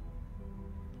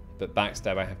 But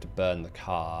backstab, I have to burn the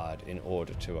card in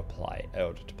order to play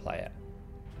it.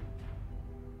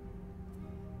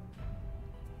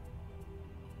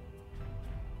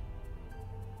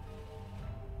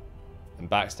 And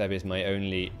backstab is my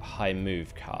only high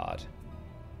move card.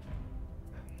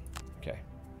 Okay.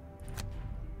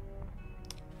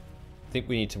 I think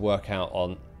we need to work out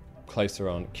on closer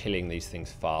on killing these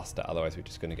things faster, otherwise we're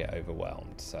just going to get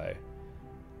overwhelmed. So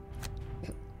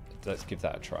let's give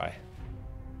that a try.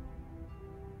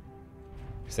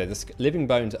 So the living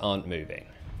bones aren't moving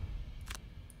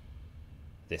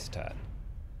this turn.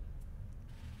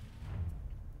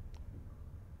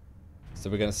 So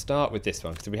we're going to start with this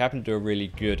one, because if we happen to do a really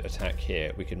good attack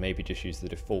here, we could maybe just use the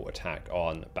default attack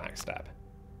on backstab.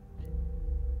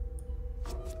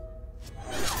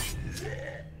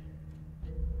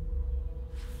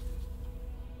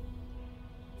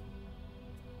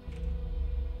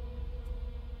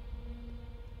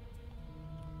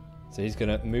 So he's going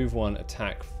to move 1,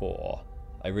 attack 4.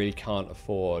 I really can't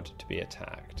afford to be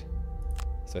attacked.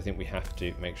 So I think we have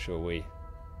to make sure we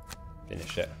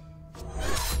finish it.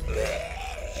 Okay,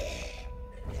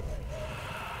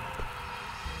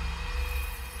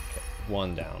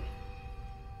 1 down.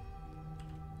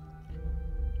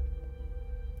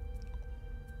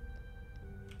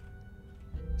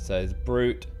 So the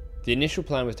brute, the initial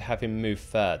plan was to have him move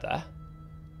further,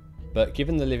 but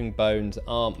given the living bones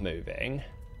aren't moving,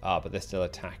 but they're still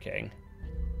attacking,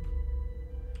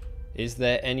 is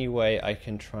there any way I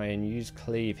can try and use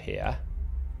cleave here?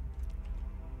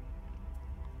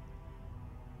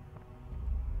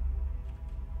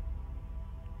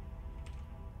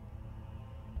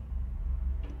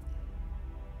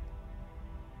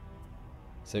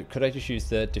 So could I just use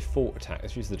the default attack?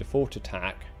 Let's use the default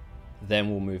attack. Then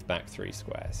we'll move back 3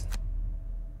 squares.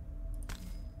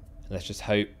 Let's just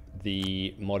hope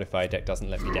the modifier deck doesn't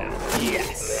let me down.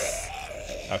 Yes!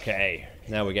 Okay,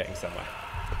 now we're getting somewhere.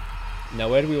 Now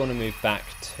where do we want to move back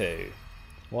to?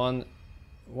 1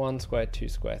 square, 2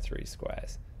 square, 3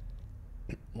 squares.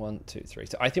 1, 2, 3.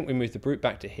 So I think we move the brute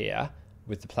back to here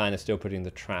with the plan of still putting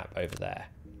the trap over there.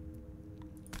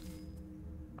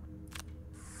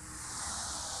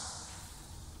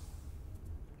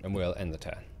 And we'll end the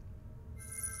turn.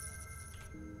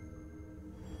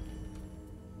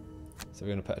 So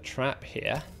we're going to put a trap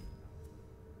here.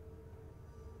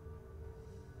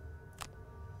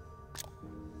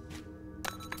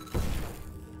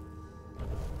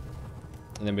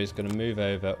 And then we're just going to move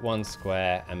over 1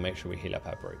 square and make sure we heal up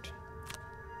our brute.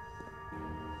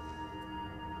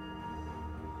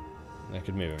 I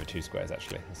could move over 2 squares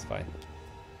actually, that's fine.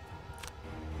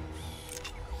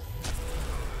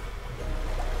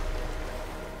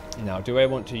 Now, do I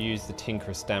want to use the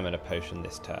Tinkerer Stamina Potion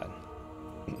this turn?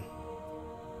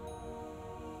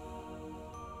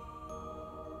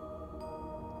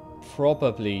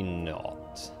 Probably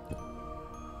not.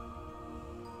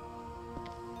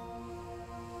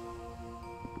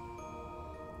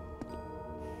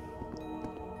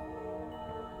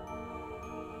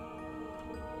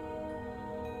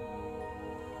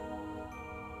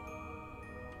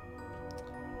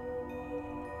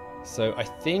 So I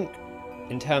think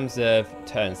in terms of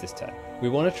turns this turn, we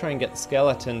want to try and get the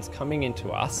skeletons coming into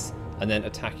us and then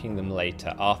attacking them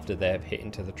later after they've hit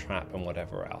into the trap and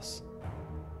whatever else.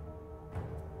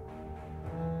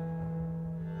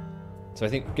 So I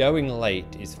think going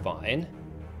late is fine,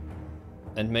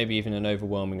 and maybe even an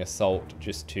overwhelming assault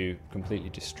just to completely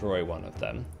destroy one of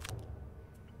them.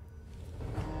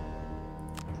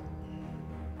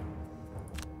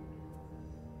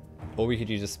 Or we could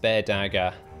use a spare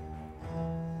dagger.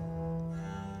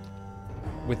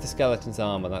 With the skeleton's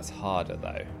armor, that's harder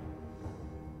though.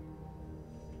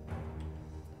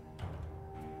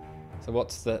 So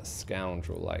what's the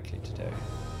scoundrel likely to do?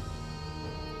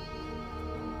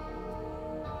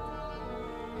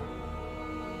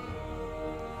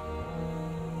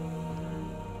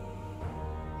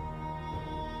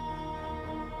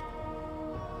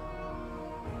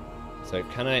 So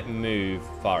can I move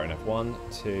far enough? 1,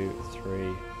 2,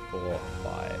 3, 4,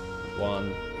 5.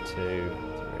 1, 2,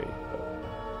 3, 4.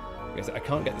 Because I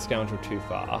can't get the scoundrel too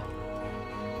far.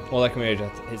 All I can really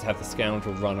do is have the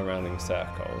scoundrel run around in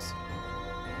circles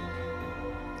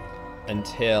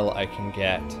until I can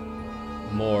get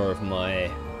more of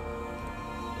my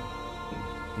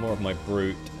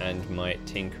brute and my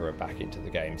tinkerer back into the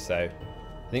game. So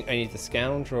I think I need the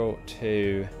scoundrel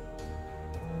to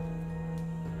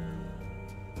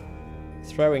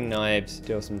throwing knives,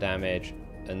 deal some damage,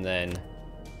 and then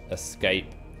escape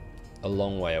a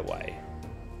long way away.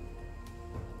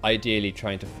 Ideally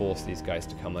trying to force these guys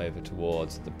to come over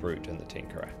towards the brute and the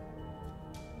tinkerer.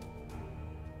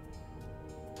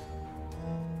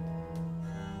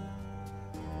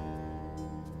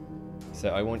 So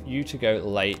I want you to go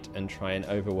late and try an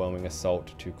overwhelming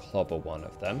assault to clobber one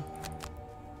of them.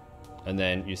 And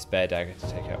then use spare dagger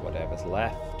to take out whatever's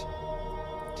left.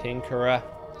 Tinkerer.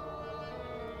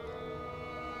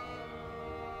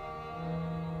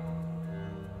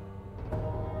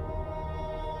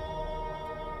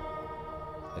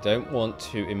 I don't want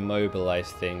to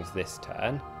immobilize things this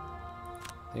turn.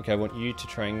 I think I want you to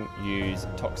try and use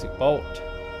Toxic Bolt.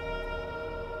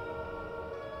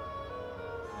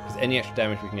 Because any extra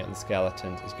damage we can get on the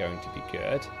skeletons is going to be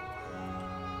good.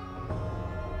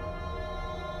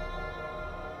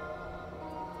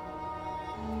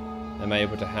 Am I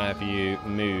able to have you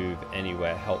move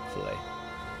anywhere helpfully?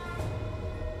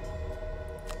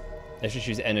 Let's just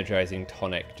use Energizing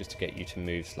Tonic just to get you to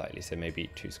move slightly, so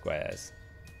maybe 2 squares.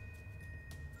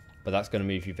 But that's going to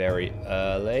move you very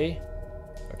early.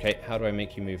 Okay, how do I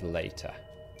make you move later?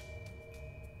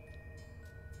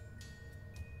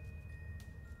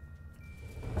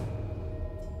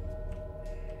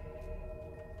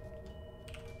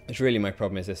 It's really my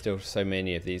problem is there's still so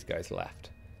many of these guys left.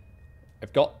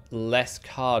 I've got less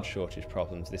card shortage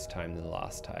problems this time than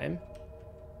last time.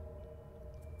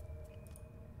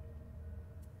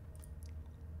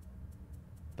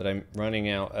 But I'm running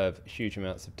out of huge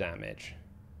amounts of damage.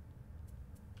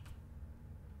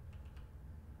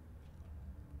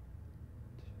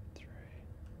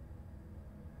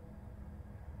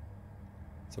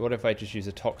 So what if I just use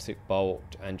a toxic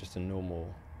bolt and just a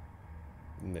normal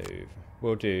move?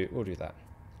 We'll do that.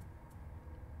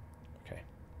 Okay.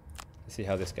 Let's see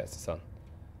how this gets us on.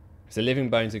 So living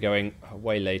bones are going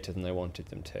way later than I wanted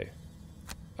them to.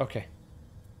 Okay.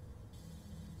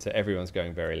 So everyone's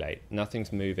going very late.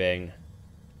 Nothing's moving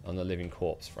on the living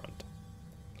corpse front.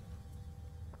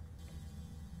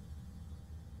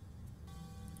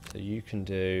 So you can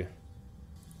do...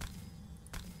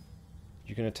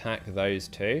 You can attack those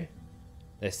two.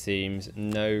 There seems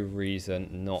no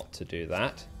reason not to do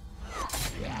that.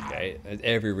 Okay, there's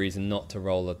every reason not to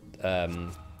roll a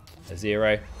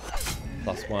 0.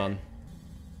 +1.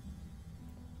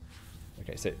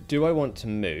 Okay, so do I want to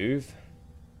move?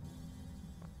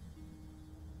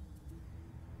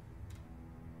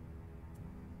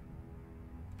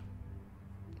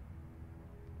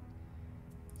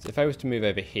 So if I was to move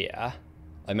over here,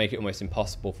 I make it almost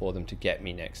impossible for them to get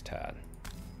me next turn.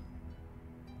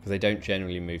 Because they don't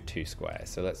generally move 2 squares,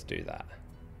 so let's do that.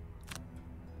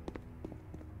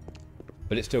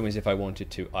 But it still means if I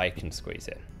wanted to, I can squeeze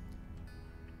in.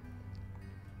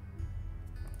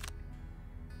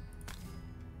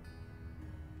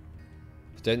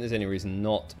 I don't think there's any reason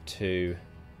not to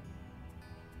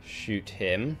shoot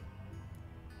him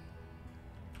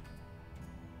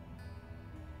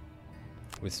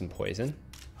with some poison.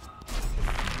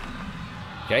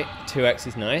 Okay, 2x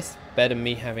is nice. Better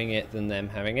me having it than them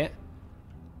having it.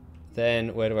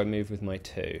 Then where do I move with my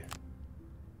 2?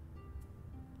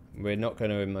 We're not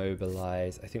going to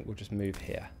immobilize. I think we'll just move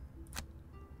here.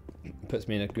 It puts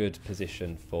me in a good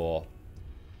position for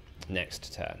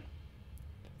next turn.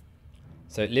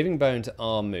 So living bones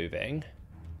are moving.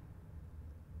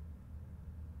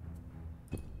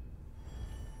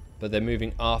 But they're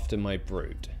moving after my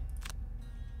brute.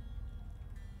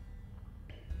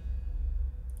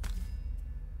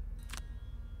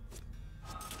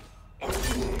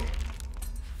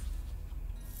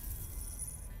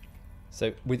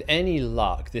 So with any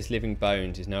luck, this living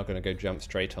bones is now going to go jump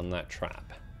straight on that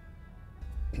trap.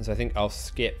 And so I think I'll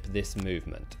skip this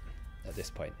movement at this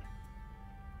point.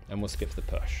 And we'll skip the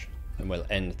push. And we'll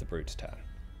end the brute's turn.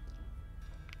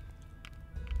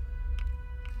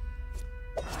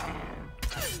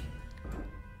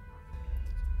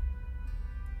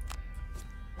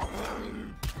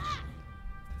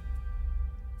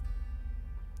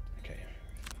 Okay.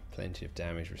 Plenty of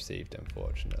damage received,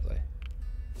 unfortunately.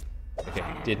 Okay,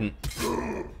 didn't.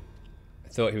 I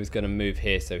thought he was going to move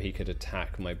here so he could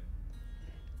attack my...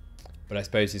 But I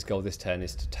suppose his goal this turn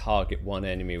is to target one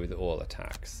enemy with all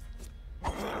attacks.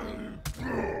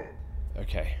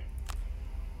 Okay.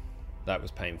 That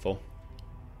was painful.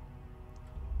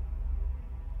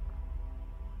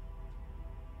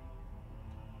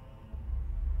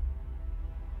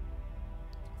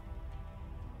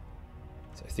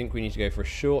 So I think we need to go for a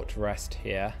short rest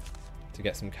here to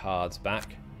get some cards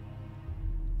back.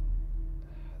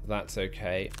 That's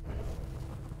okay.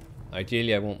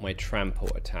 Ideally I want my trample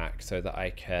attack so that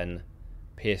I can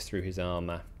pierce through his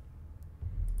armor.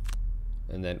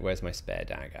 And then where's my spare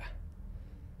dagger?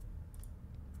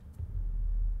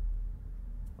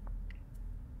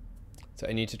 So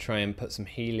I need to try and put some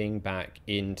healing back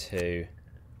into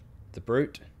the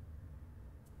brute.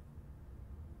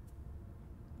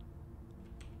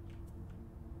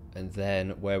 And then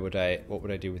what would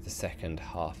I do with the second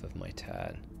half of my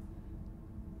turn?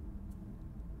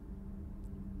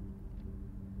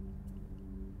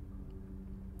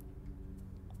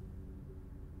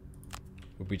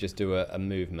 Would we just do a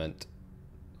movement?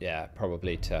 Yeah,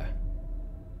 probably to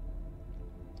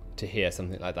hear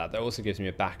something like that. That also gives me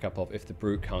a backup of if the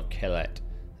brute can't kill it,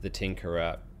 the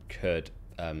tinkerer could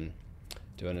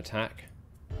do an attack.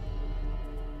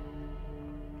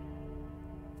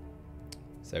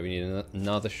 So we need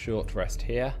another short rest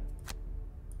here.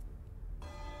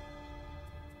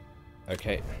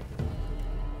 Okay.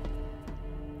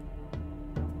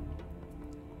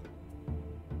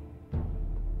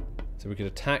 So we could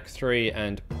attack 3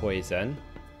 and poison.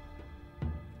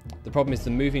 The problem is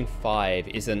the moving 5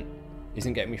 isn't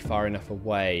getting me far enough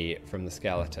away from the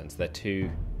skeletons. They're too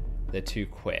they're too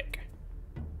quick.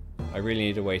 I really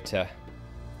need a way to...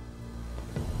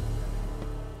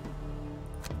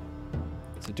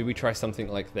 So do we try something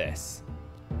like this?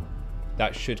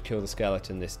 That should kill the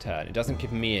skeleton this turn. It doesn't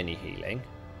give me any healing,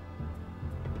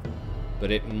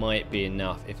 but it might be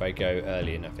enough if I go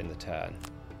early enough in the turn.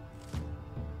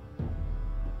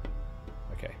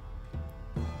 Okay.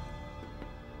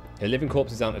 The living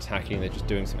corpses aren't attacking, they're just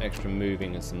doing some extra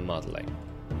moving and some muddling.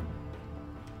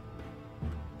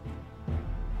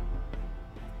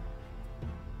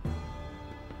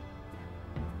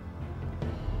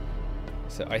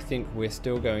 So I think we're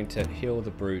still going to heal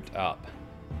the brute up,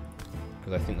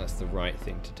 because I think that's the right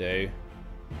thing to do.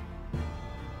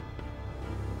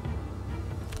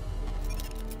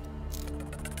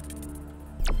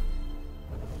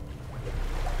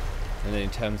 And then in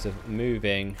terms of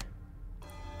moving,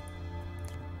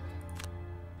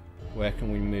 where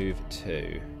can we move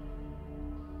to?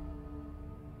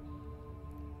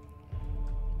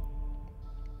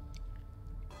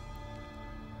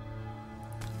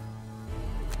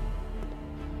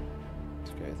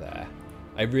 Let's go there.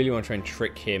 I really want to try and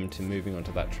trick him to moving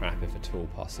onto that trap if at all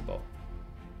possible.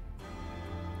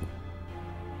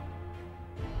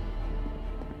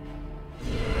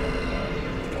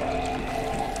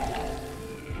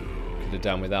 Could have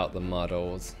done without the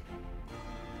muddles.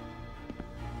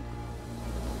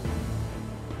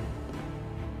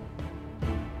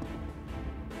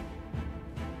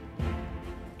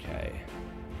 Okay.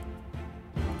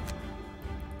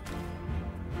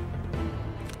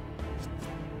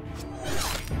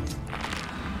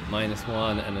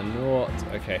 -1 and a 0.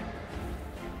 Okay.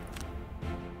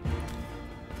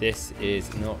 This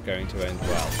is not going to end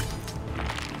well.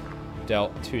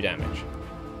 Dealt 2 damage.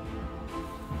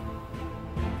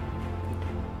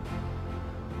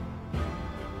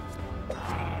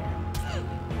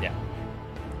 Yeah.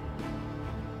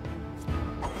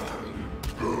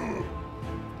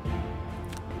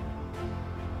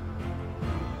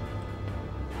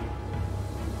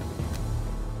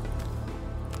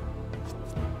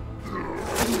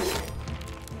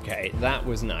 Okay, that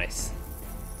was nice.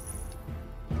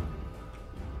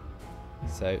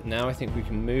 So now I think we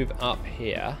can move up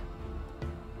here,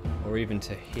 or even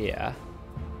to here.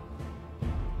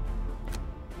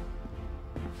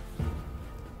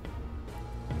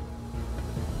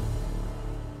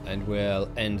 And we'll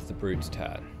end the brute's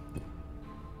turn.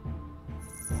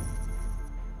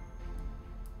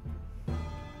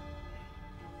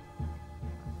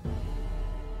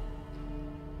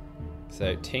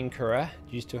 So, Tinkerer,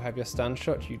 do you still have your stun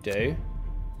shot? You do.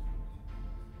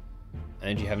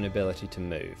 And you have an ability to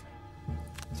move.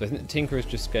 So I think the Tinkerer is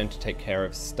just going to take care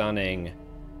of stunning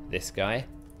this guy.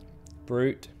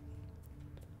 Brute.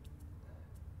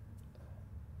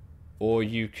 Or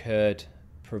you could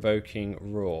Provoking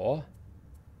Roar.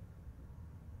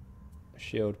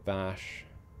 Shield Bash.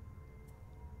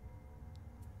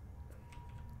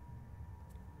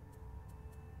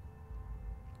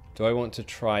 Do I want to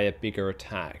try a bigger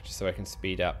attack just so I can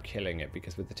speed up killing it?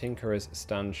 Because with the Tinkerer's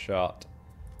stun shot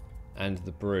and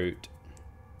the Brute,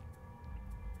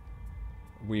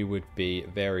 we would be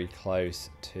very close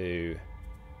to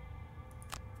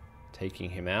taking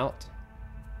him out.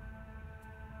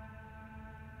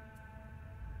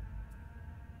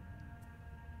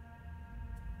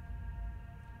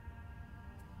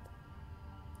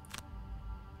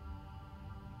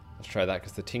 Let's try that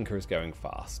because the Tinkerer is going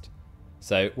fast.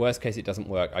 So, worst case it doesn't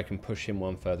work, I can push him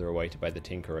one further away to buy the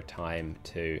Tinkerer time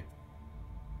to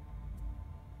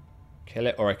kill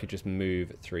it, or I could just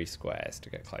move 3 squares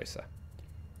to get closer.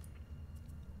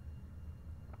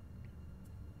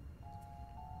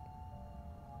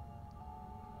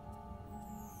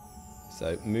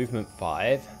 So, movement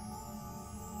 5.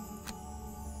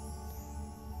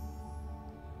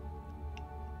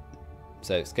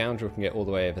 So, Scoundrel can get all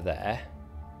the way over there.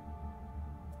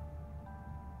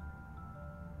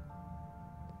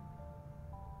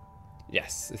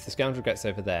 Yes, if the Scoundrel gets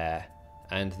over there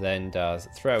and then does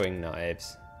throwing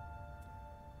knives,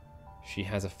 she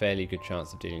has a fairly good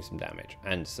chance of dealing some damage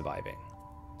and surviving.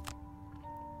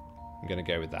 I'm going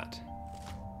to go with that.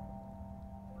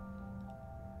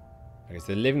 Okay, so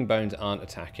the living bones aren't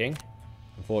attacking.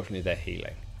 Unfortunately, they're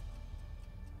healing.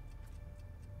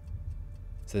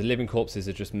 So the living corpses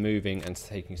are just moving and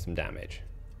taking some damage.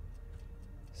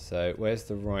 So where's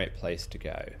the right place to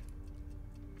go?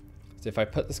 So if I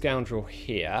put the Scoundrel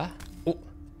here... Oh,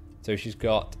 so she's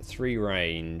got 3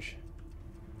 range.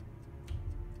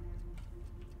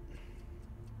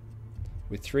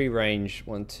 With 3 range,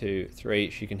 1, 2, 3,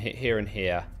 she can hit here and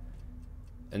here.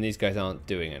 And these guys aren't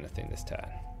doing anything this turn.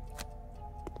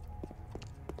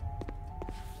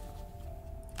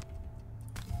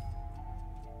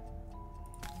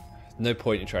 No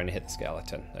point in trying to hit the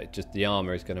skeleton. Like, just the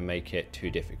armor is going to make it too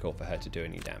difficult for her to do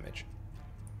any damage.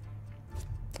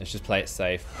 Let's just play it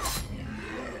safe.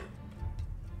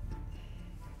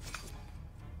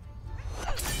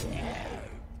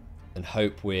 And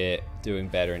hope we're doing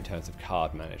better in terms of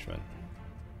card management.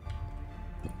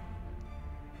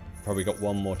 Probably got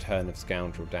one more turn of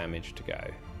scoundrel damage to go.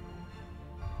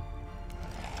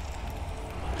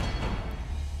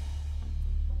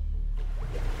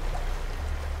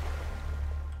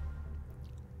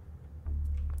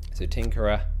 So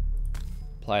Tinkerer,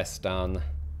 apply a stun.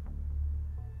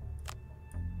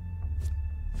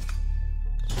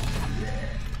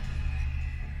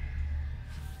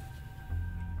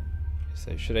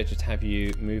 So should I just have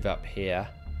you move up here?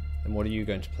 And what are you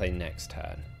going to play next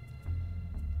turn?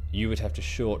 You would have to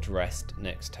short rest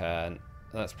next turn.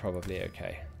 That's probably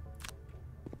okay.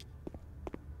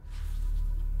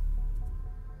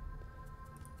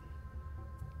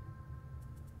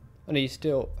 Oh no, you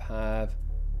still have...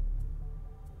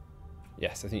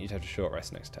 Yes, I think you'd have to short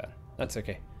rest next turn. That's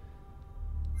okay.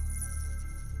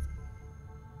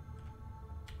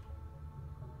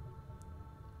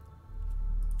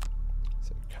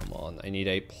 So come on, I need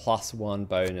a +1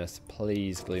 bonus,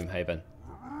 please, Gloomhaven.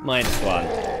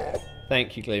 -1.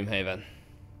 Thank you, Gloomhaven.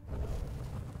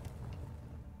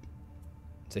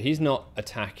 So he's not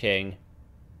attacking,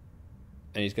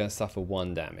 and he's going to suffer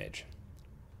 1 damage.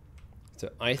 So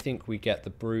I think we get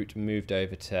the brute moved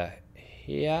over to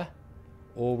here,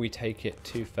 or we take it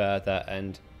 2 further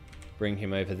and bring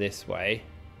him over this way.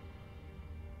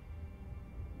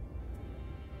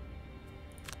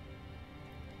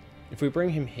 If we bring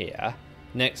him here,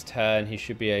 next turn he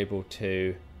should be able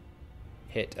to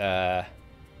hit... So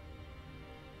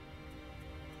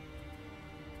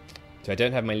I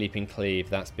don't have my leaping cleave,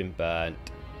 that's been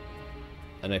burnt.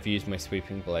 And I've used my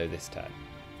sweeping blow this turn.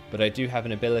 But I do have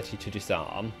an ability to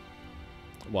disarm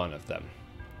one of them.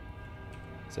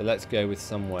 So let's go with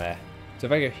somewhere. So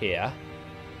if I go here,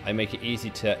 I make it easy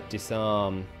to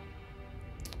disarm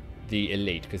the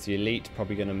elite, because the elite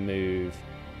probably going to move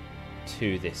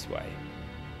to this way.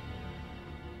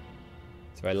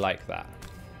 So I like that.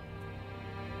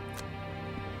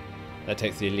 That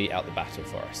takes the elite out the battle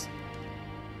for us.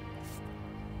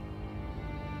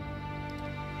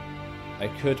 I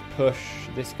could push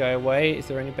this guy away. Is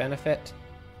there any benefit?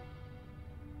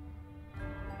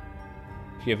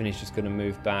 Given he's just going to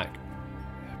move back.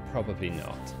 Probably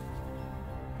not.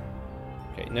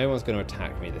 Okay, no one's going to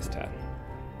attack me this turn.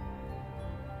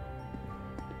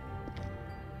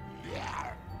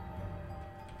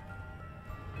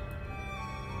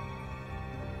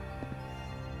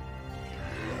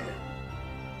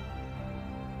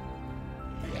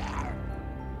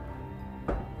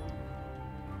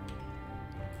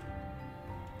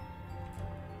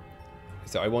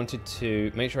 So I wanted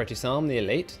to make sure I disarm the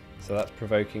elite. So that's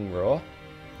provoking roar.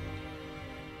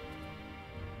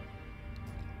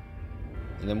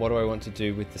 And then what do I want to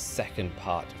do with the second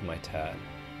part of my turn?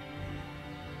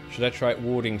 Should I try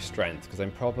warding strength? Because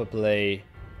I'm probably...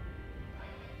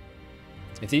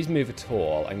 If these move at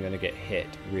all, I'm going to get hit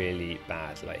really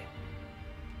badly.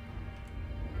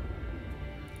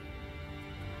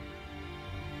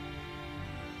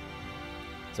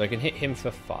 So I can hit him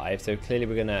for 5, so clearly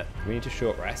we need to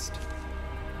short rest.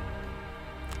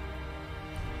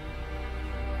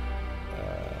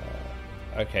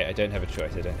 Okay, I don't have a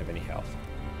choice, I don't have any health.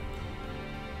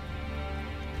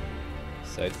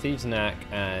 So Thieves' Knack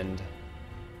and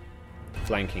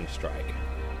Flanking Strike.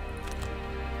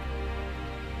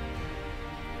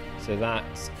 So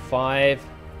that's 5.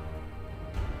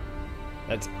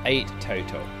 That's 8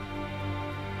 total.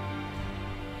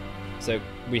 So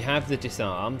we have the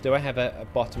disarm. Do I have a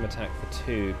bottom attack for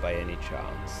 2 by any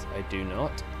chance? I do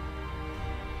not.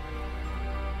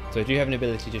 So I do have an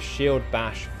ability to shield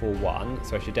bash for 1,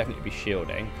 so I should definitely be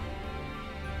shielding.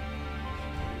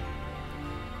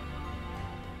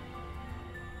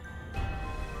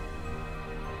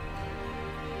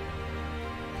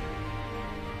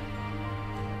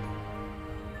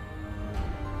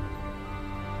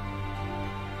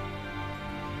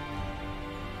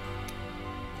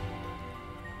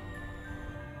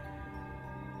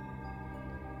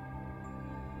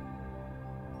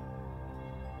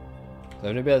 So I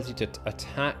have an ability to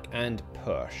attack and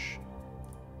push.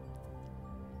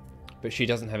 But she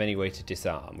doesn't have any way to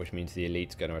disarm, which means the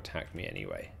elite's going to attack me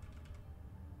anyway.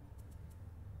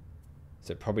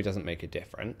 So it probably doesn't make a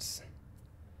difference.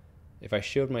 If I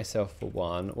shield myself for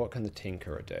 1, what can the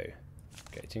Tinkerer do?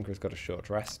 Okay, Tinkerer's got a short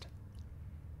rest.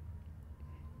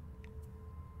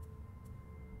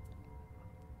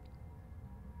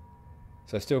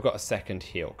 So I've still got a second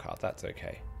heal card, that's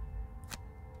okay.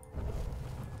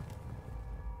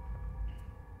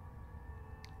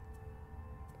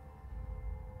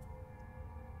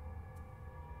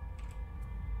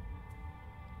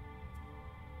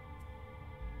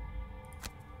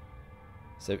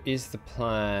 So is the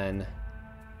plan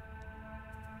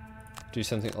do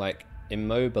something like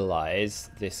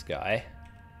immobilize this guy,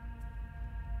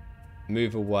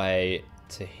 move away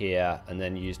to here, and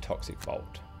then use Toxic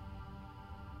Bolt?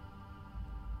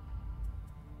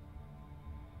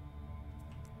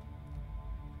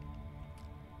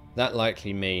 That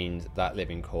likely means that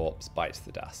living corpse bites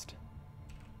the dust.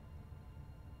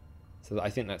 So I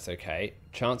think that's okay.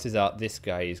 Chances are this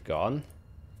guy is gone.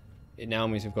 It now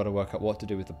means we've got to work out what to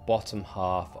do with the bottom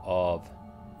half of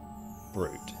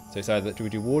Brute. So it's either do we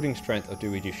do Warding Strength or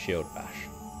do we do Shield Bash?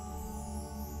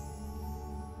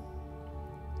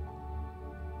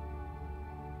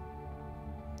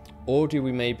 Or do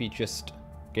we maybe just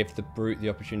give the Brute the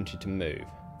opportunity to move?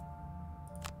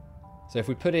 So if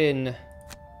we put in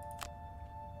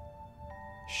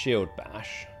Shield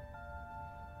Bash,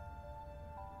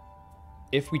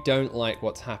 if we don't like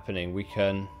what's happening, we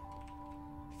can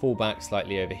fall back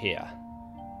slightly over here.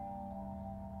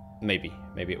 Maybe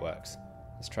it works.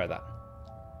 Let's try that.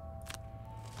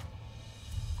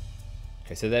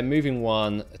 Okay, so they're moving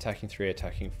 1, attacking 3,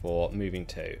 attacking 4, moving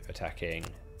 2, attacking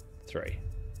 3.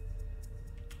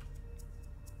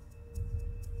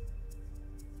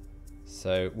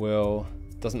 So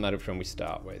doesn't matter which one we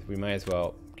start with. We may as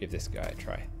well give this guy a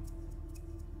try.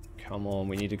 Come on,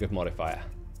 we need a good modifier.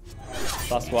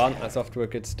 +1, that's off to a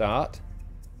good start.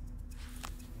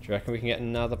 Do you reckon we can get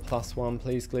another +1,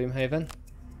 please, Gloomhaven?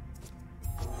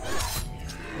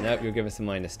 Nope, you'll give us a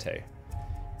 -2.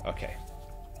 Okay.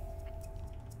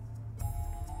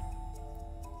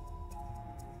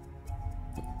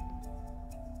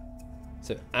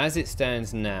 So as it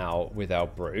stands now with our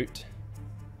Brute,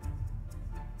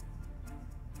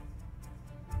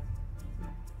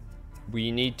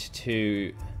 we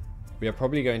are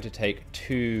probably going to take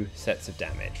 2 sets of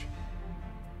damage.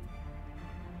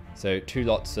 So 2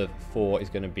 lots of 4 is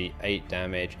going to be 8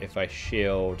 damage. If I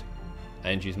shield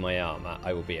and use my armor,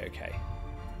 I will be okay.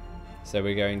 So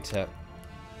we're going to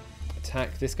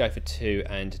attack this guy for 2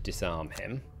 and disarm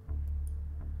him.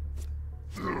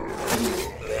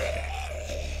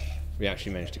 We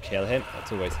actually managed to kill him.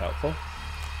 That's always helpful.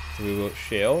 So we will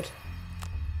shield.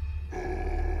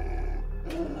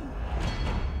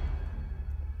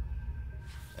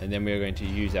 And then we are going to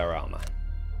use our armor.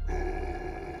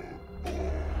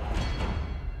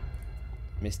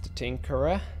 Mr.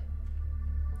 Tinkerer,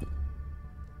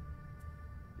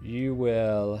 you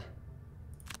will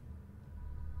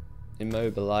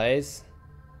immobilize.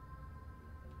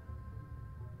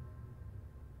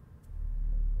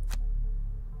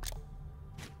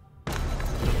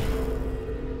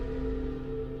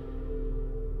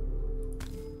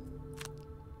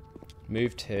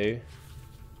 Move 2.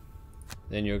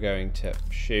 Then you're going to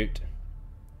shoot.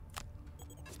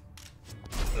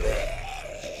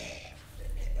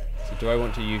 So do I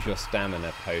want to use your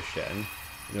stamina potion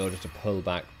in order to pull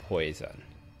back poison?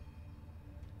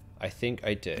 I think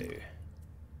I do.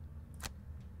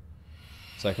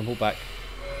 So I can pull back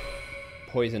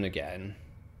poison again.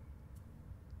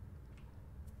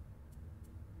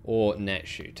 Or net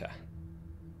shooter.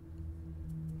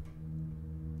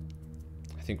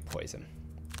 I think poison.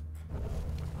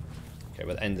 Okay,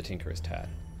 we'll end the Tinkerer's turn.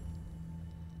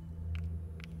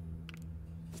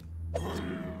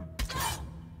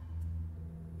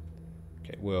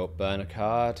 Okay, we'll burn a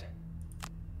card.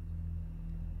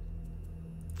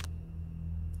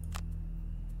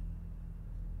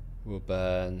 We'll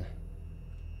burn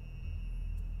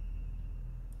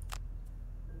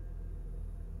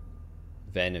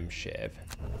Venom Shiv.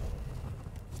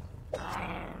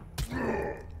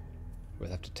 We'll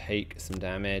have to take some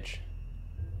damage.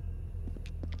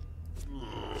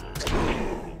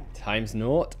 Times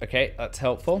 0. Okay, that's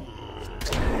helpful.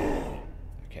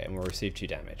 Okay, and we'll receive 2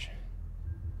 damage.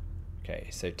 Okay,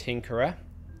 so Tinkerer.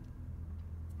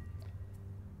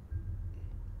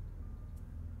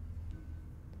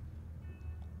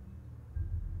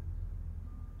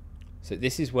 So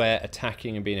this is where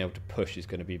attacking and being able to push is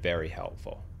going to be very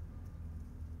helpful.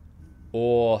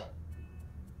 Or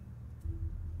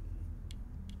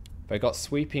if I got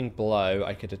Sweeping Blow,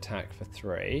 I could attack for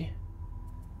 3.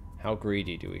 How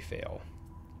greedy do we feel?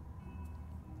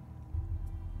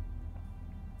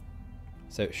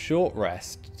 So short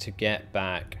rest to get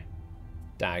back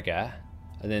Dagger,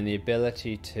 and then the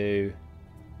ability to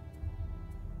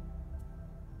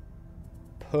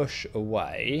push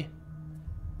away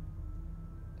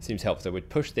seems helpful. So we'd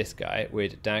push this guy,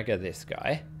 we'd dagger this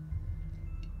guy.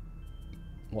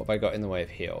 What have I got in the way of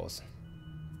heals?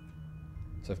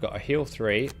 So I've got a heal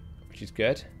 3, which is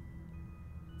good.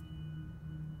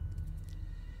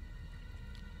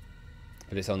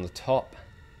 But it's on the top.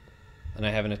 And I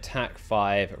have an attack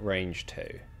 5, range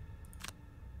 2.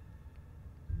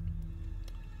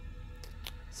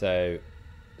 So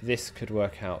this could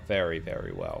work out very,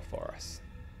 very well for us.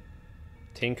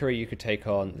 Tinkerer, you could take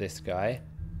on this guy.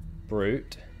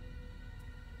 Brute.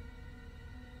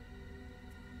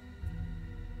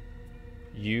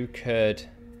 You could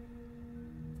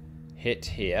hit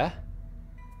here.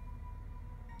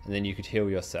 And then you could heal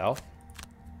yourself.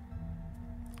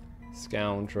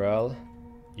 Scoundrel.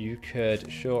 You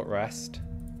could short rest.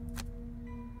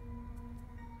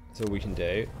 That's all we can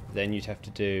do. Then you'd have to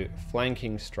do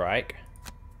flanking strike.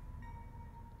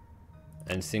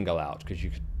 And single out, because you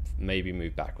could maybe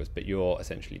move backwards, but you're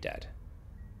essentially dead.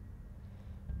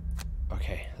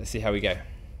 Okay, let's see how we go.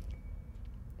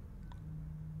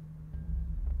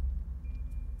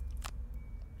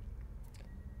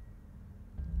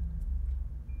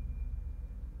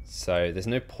 So there's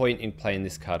no point in playing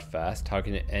this card first,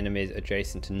 targeting enemies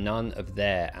adjacent to none of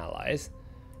their allies.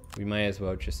 We may as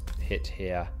well just hit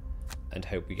here and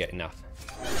hope we get enough.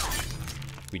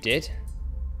 We did.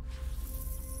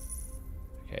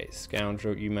 Okay,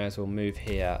 Scoundrel, you may as well move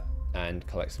here and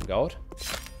collect some gold.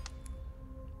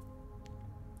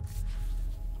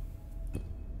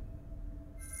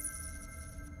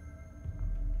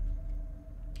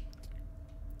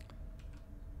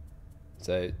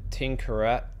 So,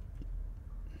 Tinkerer,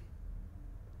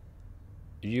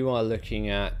 you are looking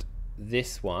at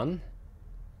this one,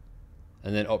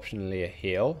 and then optionally a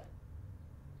heal.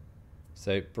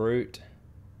 So, Brute,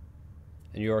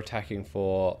 and you're attacking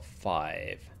for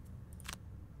 5.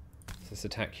 So let's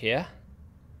attack here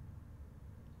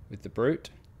with the Brute.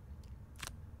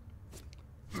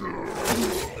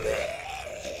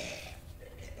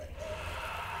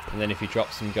 And then if you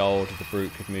drop some gold, the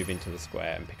Brute could move into the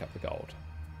square and pick up the gold.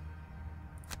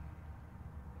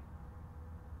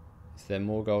 Is there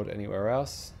more gold anywhere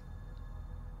else?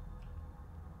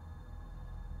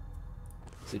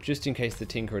 So just in case the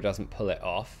Tinkerer doesn't pull it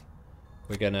off,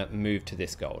 we're going to move to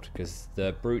this gold, because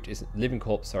the Brute isn't, Living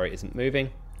Corpse, sorry, isn't moving.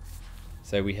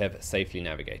 So we have safely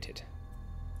navigated.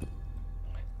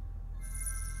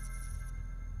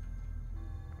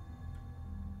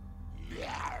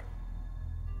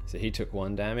 So he took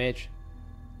 1 damage.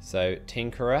 So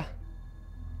Tinkerer.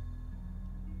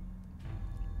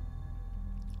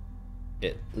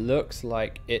 It looks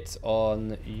like it's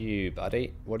on you,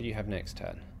 buddy. What do you have next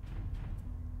turn?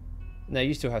 No,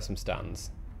 you still have some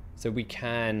stuns. So we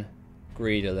can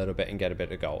greed a little bit and get a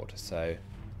bit of gold. So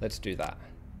let's do that.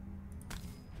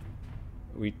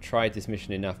 We tried this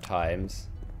mission enough times.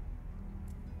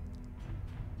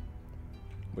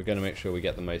 We're going to make sure we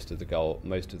get the most of the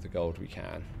gold we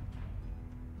can.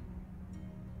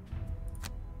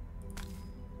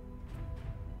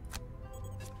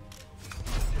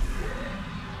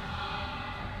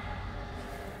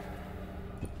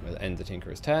 We'll end the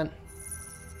Tinkerer's turn.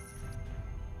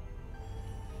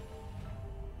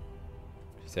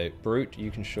 So, Brute,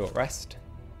 you can short rest.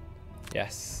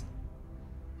 Yes.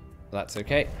 That's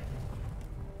okay.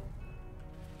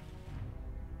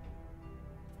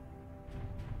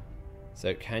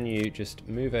 So, can you just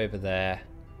move over there,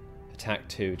 attack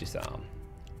 2, disarm.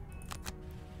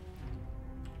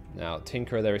 Now,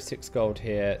 Tinkerer, there is 6 gold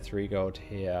here, 3 gold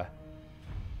here,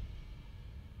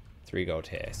 3 gold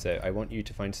here. So I want you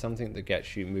to find something that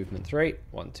gets you movement 3.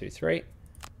 1, 2, 3.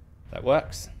 That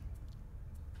works.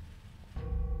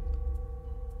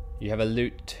 You have a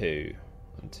loot 2.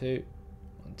 1, 2,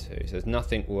 1, 2. So there's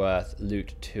nothing worth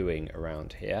loot 2ing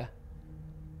around here.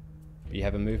 But you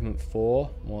have a movement 4.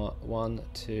 1,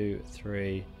 2,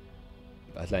 3.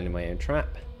 I've landed my own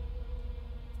trap.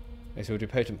 Okay, so we'll do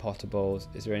potent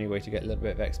potables. Is there any way to get a little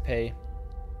bit of XP?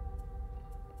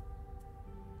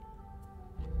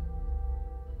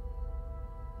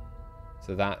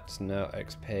 So that's no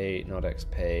XP, not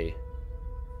XP.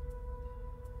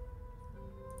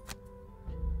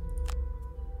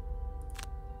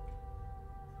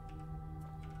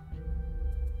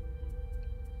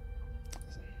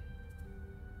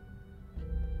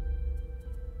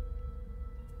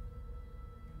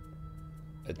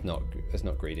 Let's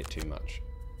not greed it too much.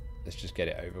 Let's just get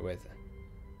it over with.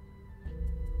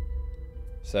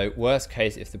 So worst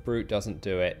case, if the Brute doesn't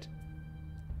do it,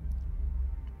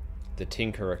 the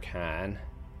Tinkerer can.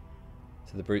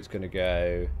 So the Brute's going to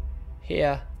go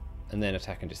here and then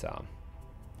attack and disarm.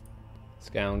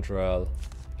 Scoundrel,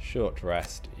 short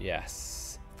rest,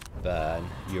 yes. Burn,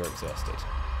 you're exhausted.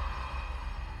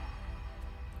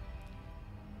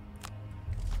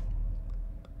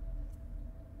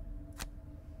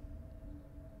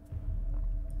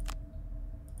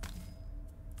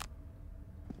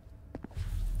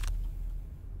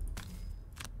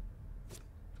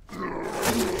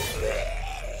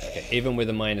 even with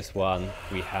a -1,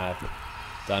 we have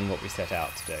done what we set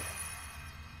out to do.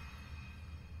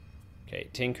 Okay,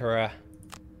 Tinkerer,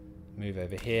 move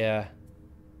over here,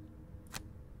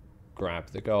 grab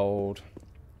the gold.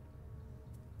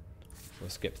 We'll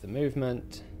skip the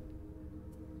movement.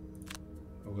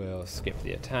 We'll skip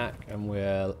the attack, and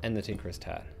we'll end the Tinkerer's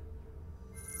turn.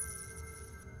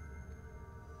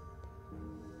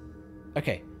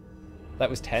 Okay, that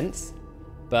was tense,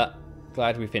 but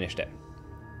glad we finished it.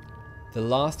 The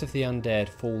last of the undead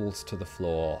falls to the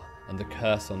floor, and the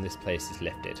curse on this place is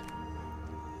lifted.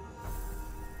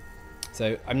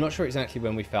 So I'm not sure exactly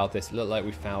when we fouled this. It looked like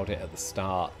we fouled it at the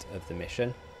start of the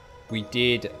mission. We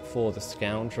did, for the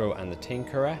Scoundrel and the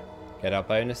Tinkerer, get our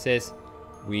bonuses.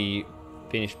 We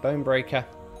finished Bonebreaker,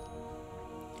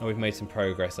 and we've made some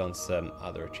progress on some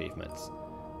other achievements.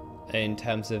 In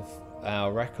terms of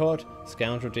our record,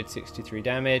 Scoundrel did 63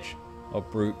 damage, our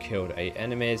Brute killed 8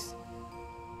 enemies,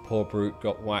 poor Brute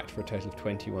got whacked for a total of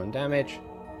 21 damage.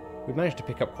 We managed to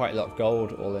pick up quite a lot of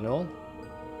gold all in all,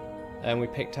 and we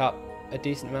picked up a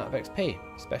decent amount of XP,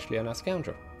 especially on our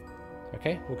Scoundrel.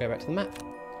 Okay, we'll go back to the map.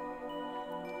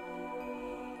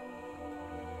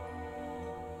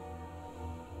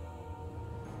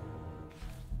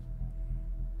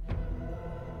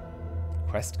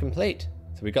 Quest complete.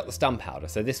 So we got the stun powder.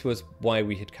 So this was why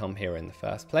we had come here in the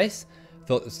first place.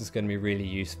 Thought this was going to be really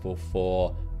useful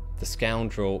for the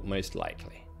Scoundrel, most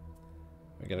likely.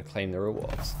 We're going to claim the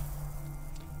rewards.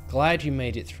 Glad you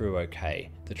made it through okay.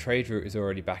 The trade route is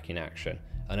already back in action,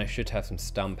 and I should have some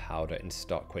stun powder in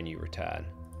stock when you return.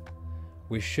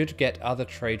 We should get other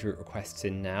trade route requests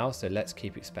in now, so let's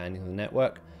keep expanding the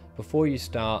network. Before you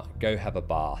start, go have a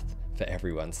bath, for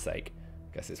everyone's sake.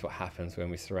 I guess it's what happens when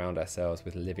we surround ourselves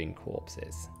with living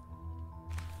corpses.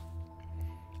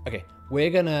 Okay, we're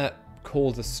gonna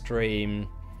call the stream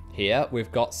here. We've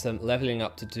got some leveling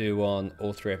up to do on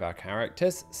all 3 of our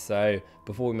characters, so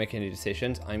before we make any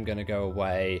decisions, I'm gonna go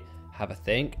away, have a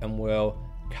think, and we'll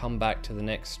come back to the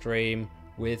next stream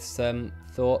with some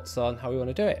thoughts on how we want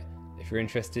to do it. If you're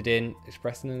interested in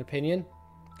expressing an opinion,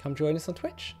 come join us on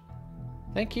Twitch.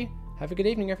 Thank you. Have a good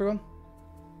evening, everyone.